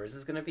guess what yours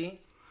is going to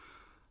be?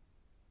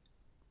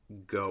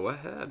 Go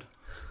ahead.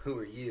 Who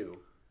are you?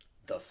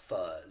 The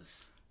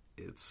Fuzz.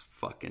 It's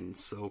fucking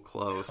so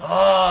close.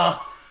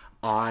 Oh!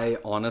 I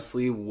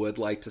honestly would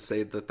like to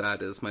say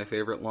that is my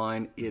favorite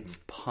line. It's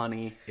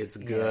punny. It's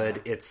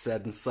good. Yeah. It's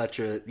said in such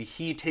a...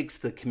 He takes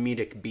the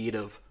comedic beat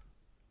of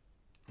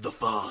the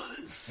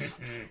fuzz.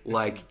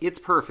 Like, it's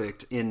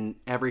perfect in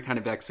every kind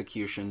of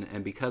execution.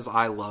 And because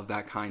I love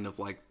that kind of,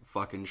 like,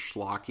 fucking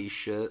schlocky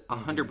shit,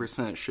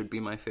 100% should be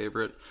my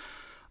favorite.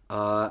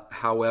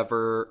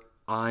 However,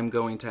 I'm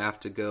going to have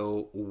to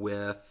go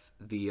with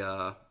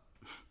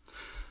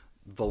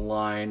the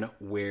line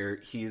where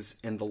he's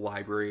in the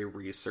library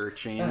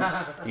researching,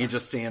 and he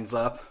just stands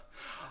up.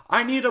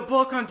 I need a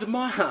book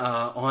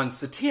on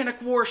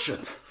satanic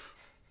worship.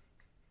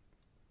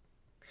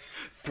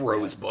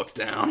 Throws book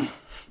down.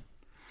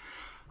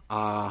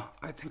 I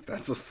think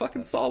that's a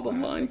fucking solid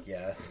line.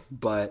 Yes.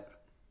 But,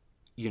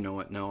 you know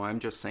what? No, I'm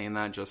just saying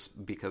that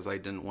just because I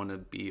didn't want to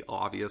be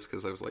obvious,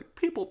 because I was like,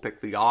 people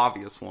pick the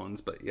obvious ones,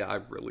 but yeah, I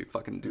really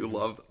fucking do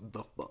love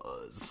the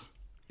fuzz.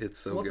 It's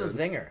so good. It's a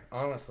zinger,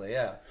 honestly,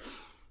 yeah.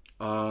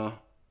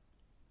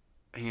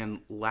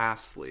 And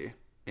lastly,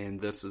 and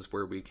this is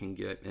where we can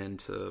get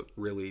into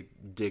really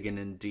digging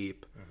in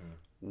deep,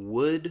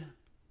 would,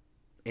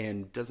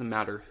 and doesn't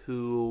matter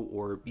who,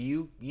 or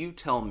you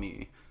tell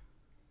me,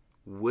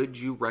 would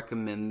you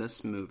recommend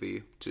this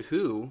movie to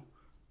who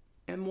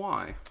and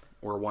why?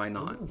 Or why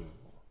not?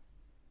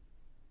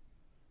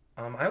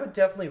 I would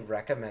definitely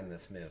recommend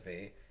this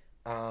movie.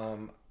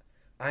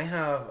 I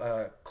have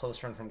a close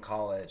friend from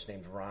college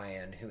named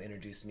Ryan who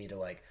introduced me to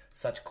like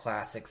such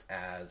classics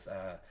as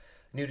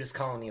Nudist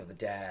Colony of the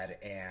Dead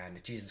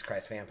and Jesus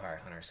Christ Vampire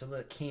Hunter. Some of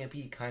the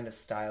campy kind of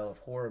style of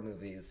horror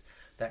movies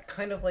that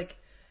kind of like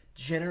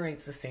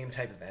generates the same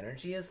type of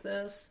energy as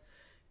this.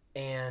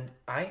 And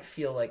I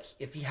feel like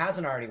if he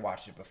hasn't already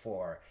watched it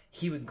before,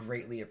 he would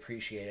greatly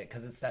appreciate it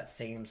because it's that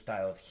same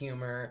style of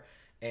humor,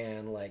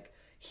 and like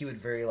he would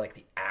very like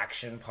the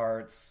action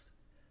parts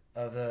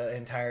of the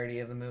entirety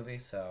of the movie.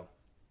 So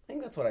I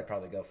think that's what I'd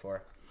probably go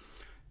for.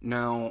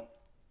 Now,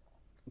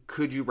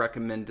 could you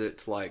recommend it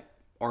to like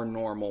our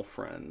normal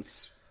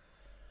friends?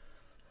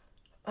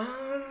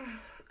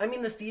 I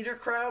mean, the theater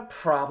crowd,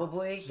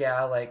 probably.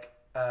 Yeah, like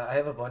I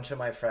have a bunch of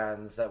my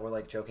friends that were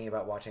like joking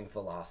about watching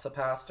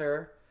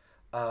Velocipaster.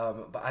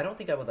 But I don't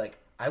think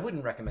I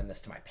wouldn't recommend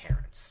this to my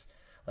parents.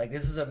 Like,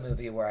 this is a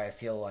movie where I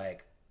feel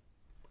like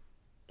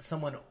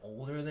someone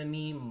older than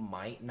me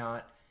might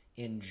not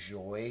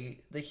enjoy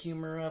the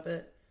humor of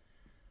it.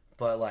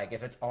 But, like,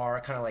 if it's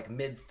our kind of, like,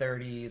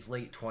 mid-30s,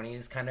 late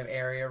 20s kind of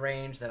area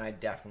range, then I'd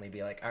definitely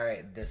be like, all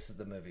right, this is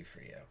the movie for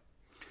you.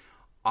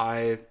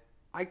 I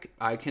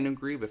can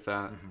agree with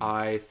that.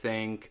 I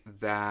think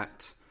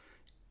that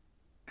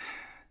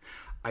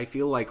I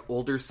feel like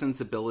older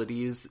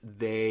sensibilities,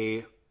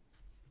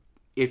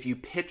 if you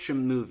pitch a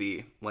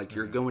movie, like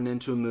you're going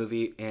into a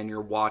movie and you're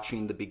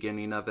watching the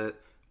beginning of it,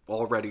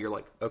 already you're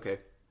like, okay,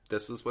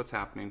 this is what's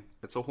happening.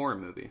 It's a horror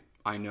movie.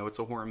 I know it's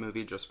a horror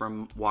movie just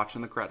from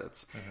watching the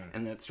credits.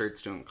 And then it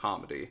starts doing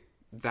comedy.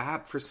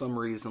 That, for some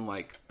reason,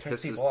 like,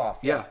 pisses people off.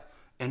 Yeah.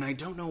 And I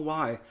don't know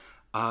why,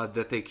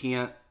 that they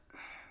can't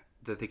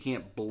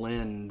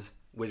blend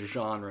with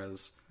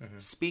genres.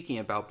 Speaking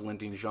about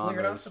blending genres... Well,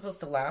 you're not supposed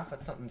to laugh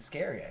at something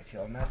scary, I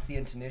feel. And that's the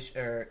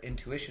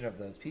intuition of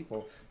those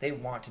people. They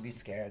want to be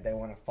scared. They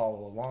want to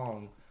follow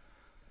along.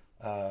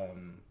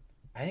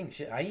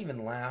 I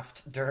even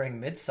laughed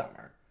during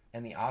Midsommar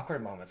and the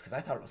awkward moments because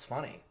I thought it was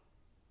funny.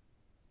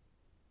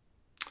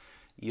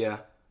 Yeah,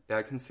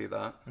 I can see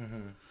that.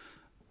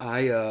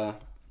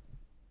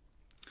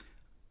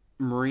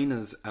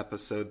 Marina's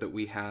episode that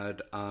we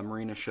had,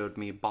 Marina showed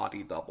me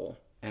Body Double,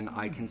 and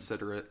I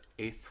consider it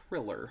a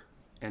thriller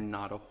and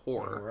not a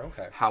horror.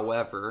 Okay.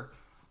 However,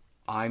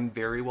 I'm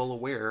very well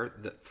aware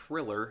that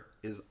thriller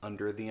is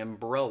under the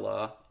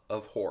umbrella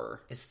of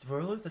horror. Is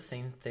thriller the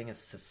same thing as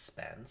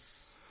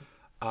suspense?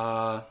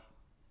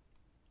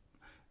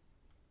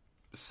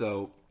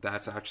 So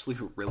that's actually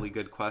a really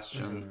good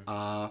question.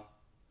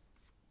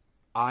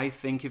 I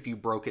think if you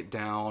broke it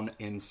down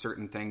in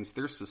certain things,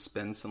 there's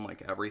suspense in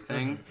like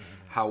everything.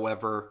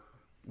 However,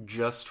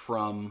 just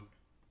from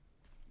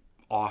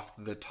off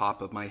the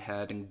top of my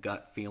head and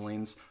gut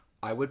feelings,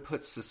 I would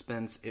put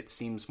suspense. It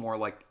seems more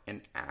like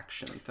an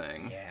action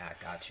thing. Yeah,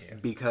 got you.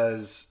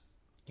 Because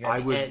you're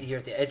at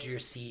the edge of your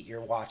seat. You're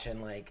watching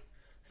like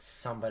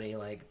somebody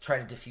like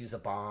try to defuse a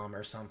bomb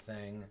or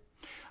something.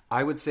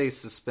 I would say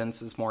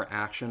suspense is more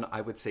action.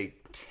 I would say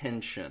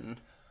tension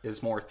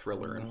is more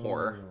thriller and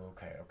horror.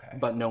 Okay.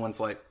 But no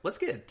one's like, let's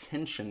get a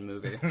tension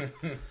movie.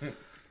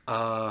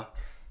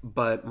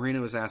 But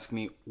Marina was asking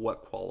me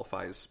what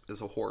qualifies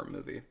as a horror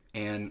movie.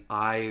 And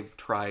I've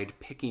tried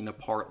picking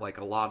apart like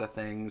a lot of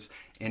things.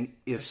 And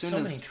There's so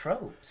many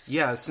tropes.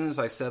 Yeah, as soon as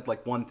I said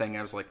like one thing,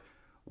 I was like,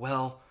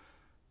 well,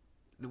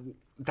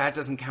 that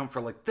doesn't count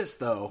for like this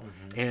though.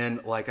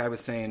 And like I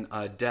was saying,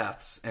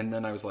 deaths. And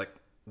then I was like,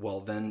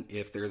 well, then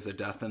if there's a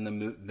death in the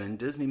movie, then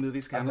Disney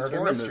movies count as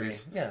horror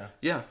movies.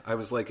 Yeah. I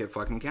was like, it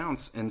fucking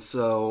counts. And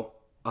so,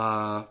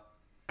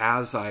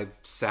 as I've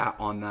sat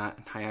on that,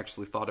 I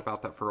actually thought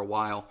about that for a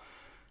while.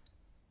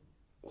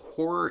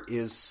 Horror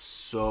is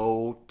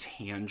so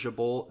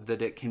tangible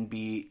that it can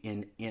be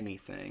in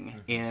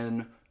anything.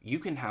 And you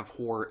can have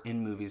horror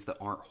in movies that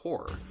aren't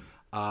horror.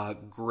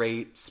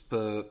 Great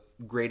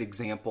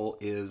example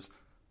is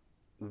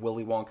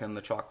Willy Wonka and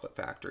the Chocolate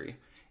Factory.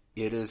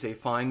 It is a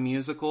fine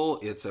musical.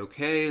 It's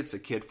okay. It's a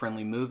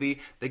kid-friendly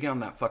movie. They get on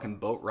that fucking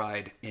boat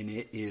ride, and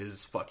it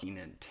is fucking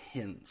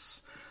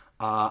intense.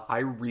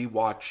 I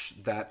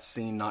rewatched that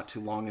scene not too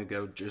long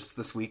ago, just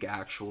this week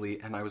actually,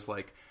 and I was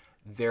like,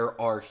 There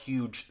are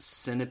huge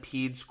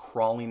centipedes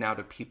crawling out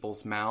of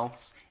people's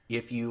mouths.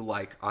 If you,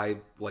 I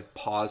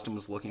paused and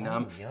was looking at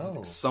them.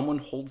 Yo. Someone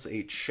holds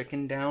a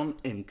chicken down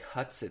and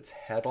cuts its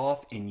head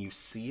off, and you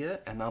see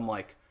it, and I'm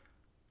like,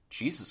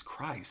 Jesus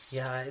Christ.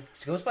 Yeah, it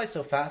goes by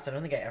so fast. I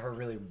don't think I ever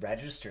really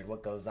registered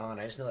what goes on.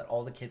 I just know that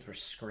all the kids were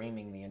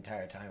screaming the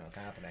entire time it was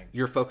happening.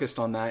 You're focused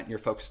on that, and you're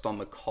focused on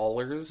the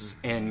colors,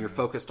 and you're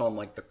focused on,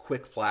 the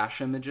quick flash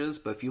images,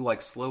 but if you,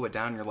 slow it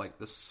down, you're like,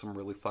 this is some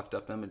really fucked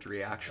up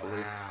imagery,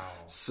 actually. Wow.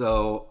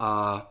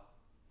 So,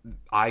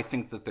 I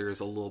think that there's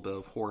a little bit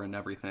of horror in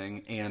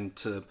everything, and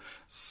to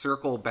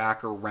circle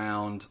back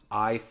around,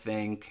 I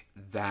think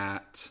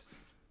that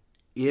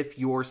if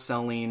you're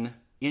selling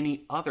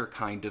any other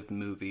kind of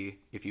movie,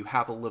 if you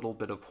have a little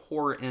bit of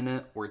horror in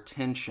it or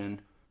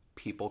tension,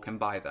 people can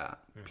buy that.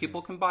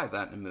 People can buy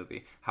that in a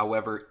movie.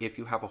 However, if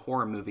you have a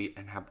horror movie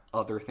and have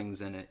other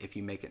things in it, if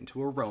you make it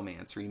into a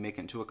romance or you make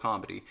it into a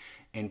comedy,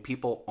 and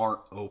people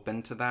aren't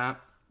open to that,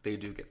 they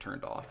do get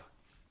turned off.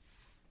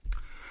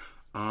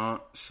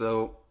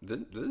 So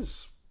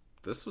this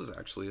was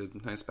actually a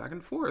nice back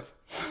and forth.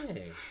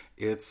 Hey.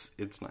 It's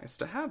nice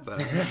to have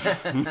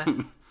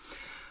that.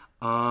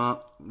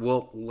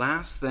 Well,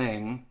 last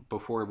thing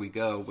before we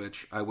go,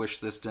 which I wish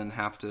this didn't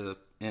have to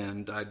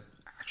end. I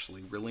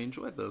actually really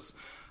enjoyed this.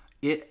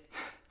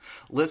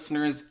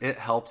 Listeners, it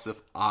helps if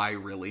I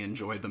really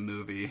enjoy the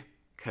movie,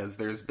 because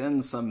there's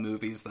been some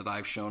movies that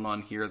I've shown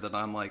on here that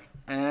I'm like,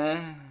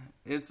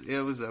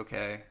 it was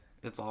okay.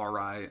 It's all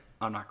right.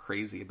 I'm not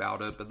crazy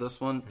about it, but this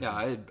one, yeah,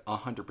 I'd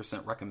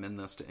 100% recommend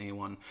this to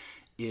anyone.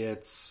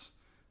 It's,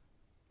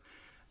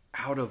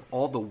 out of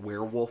all the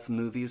werewolf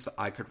movies that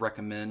I could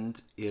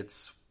recommend,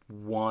 it's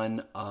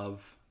one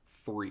of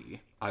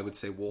three. I would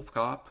say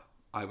Wolfcop,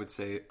 I would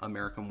say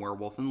American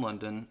Werewolf in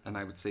London, and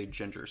I would say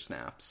Ginger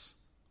Snaps.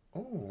 Oh,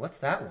 what's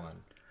that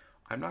one?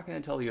 I'm not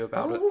going to tell you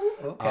about it.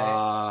 Okay.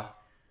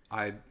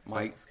 I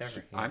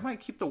might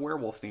keep the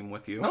werewolf theme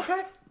with you.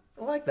 Okay,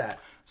 I like that.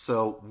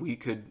 So we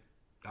could,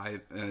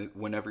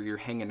 whenever you're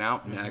hanging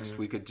out next,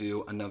 we could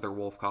do another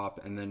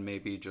Wolfcop, and then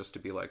maybe just to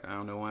be like, I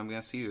don't know when I'm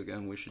going to see you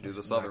again, we should do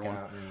this other one.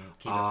 And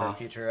keep it for a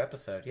future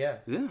episode, yeah.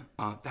 Yeah.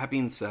 That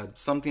being said,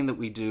 something that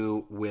we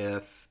do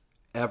with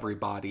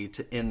everybody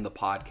to end the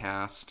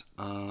podcast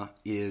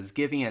is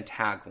giving a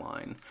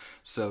tagline.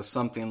 So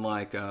something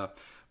like,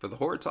 for the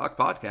Horror Talk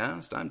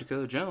podcast, I'm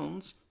Dakota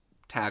Jones,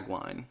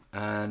 tagline.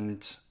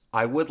 And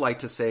I would like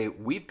to say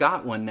we've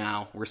got one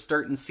now. We're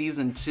starting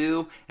season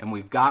 2, and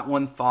we've got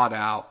one thought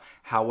out.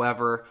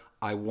 However,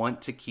 I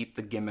want to keep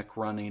the gimmick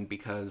running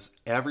because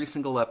every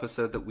single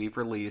episode that we've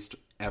released,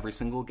 every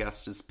single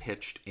guest has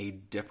pitched a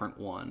different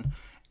one.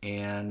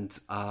 And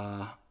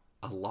a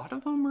lot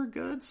of them are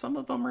good. Some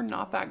of them are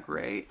not that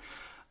great.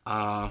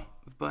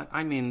 But,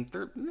 I mean,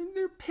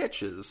 they're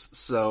pitches.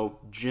 So,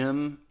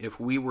 Jim, if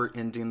we were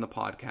ending the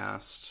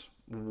podcast,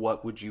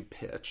 what would you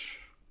pitch?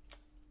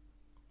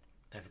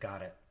 I've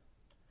got it.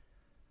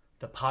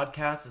 The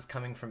podcast is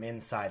coming from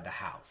inside the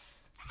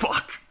house.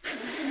 Fuck!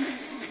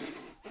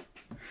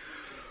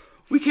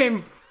 We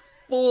came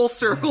full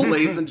circle,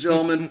 ladies and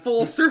gentlemen.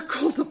 Full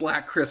circle to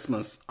Black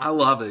Christmas. I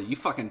love it. You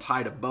fucking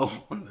tied a bow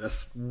on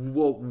this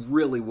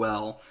really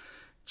well.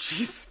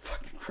 Jesus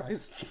fucking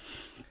Christ.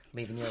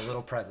 Leaving you a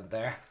little present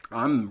there.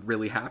 I'm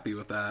really happy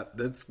with that.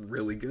 That's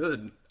really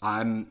good.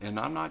 I'm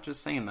not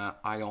just saying that.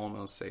 I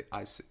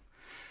see.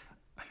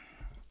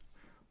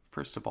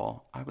 First of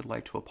all, I would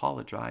like to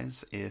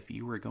apologize if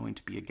you were going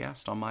to be a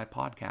guest on my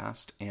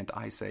podcast and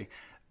I say,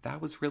 that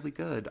was really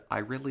good. I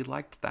really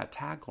liked that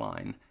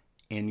tagline.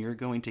 And you're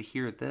going to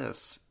hear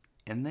this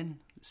and then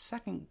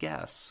second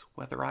guess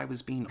whether I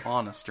was being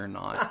honest or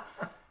not.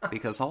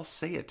 Because I'll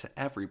say it to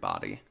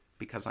everybody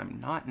because I'm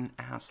not an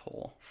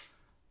asshole.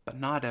 But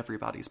not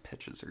everybody's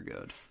pitches are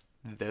good.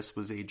 This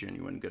was a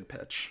genuine good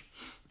pitch.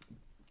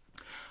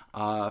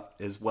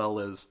 As well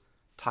as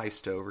Ty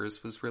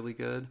Stover's was really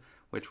good,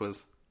 which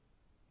was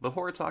the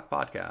Horror Talk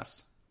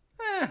podcast.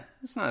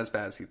 It's not as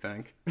bad as you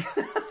think.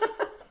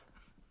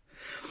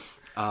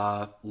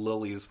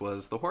 Lily's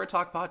was the Horror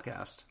Talk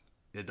podcast.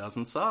 It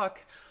doesn't suck.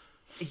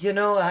 You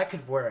know, that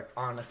could work,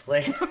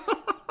 honestly.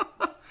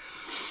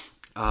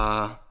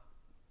 Well,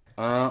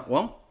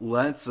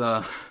 let's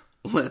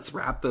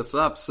wrap this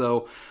up.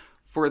 So,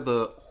 for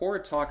the Horror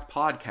Talk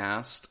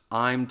podcast,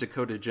 I'm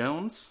Dakota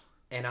Jones.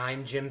 And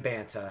I'm Jim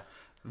Banta.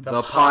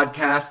 The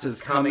podcast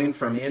is coming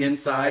from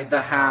inside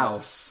the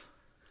house.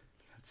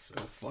 That's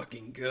so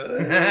fucking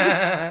good.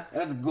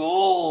 That's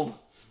gold.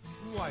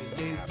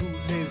 Voyez-vous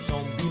les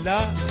zombies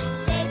là?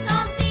 Les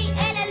zombies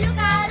et les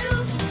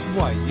loups-garous.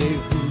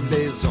 Voyez-vous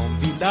les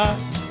zombies là?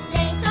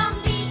 Les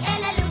zombies et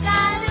les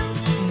loups-garous.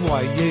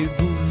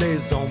 Voyez-vous les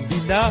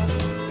zombies là?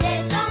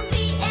 Les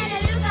zombies et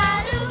les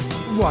loups-garous.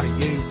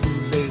 Voyez-vous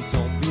les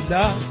zombies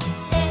là?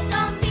 Les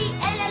zombies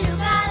et les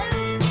loups-garous.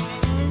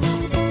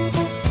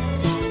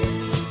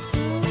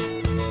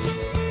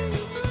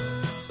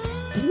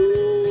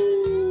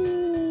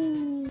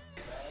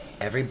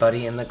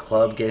 Everybody in the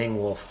club getting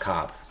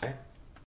Wolfcop.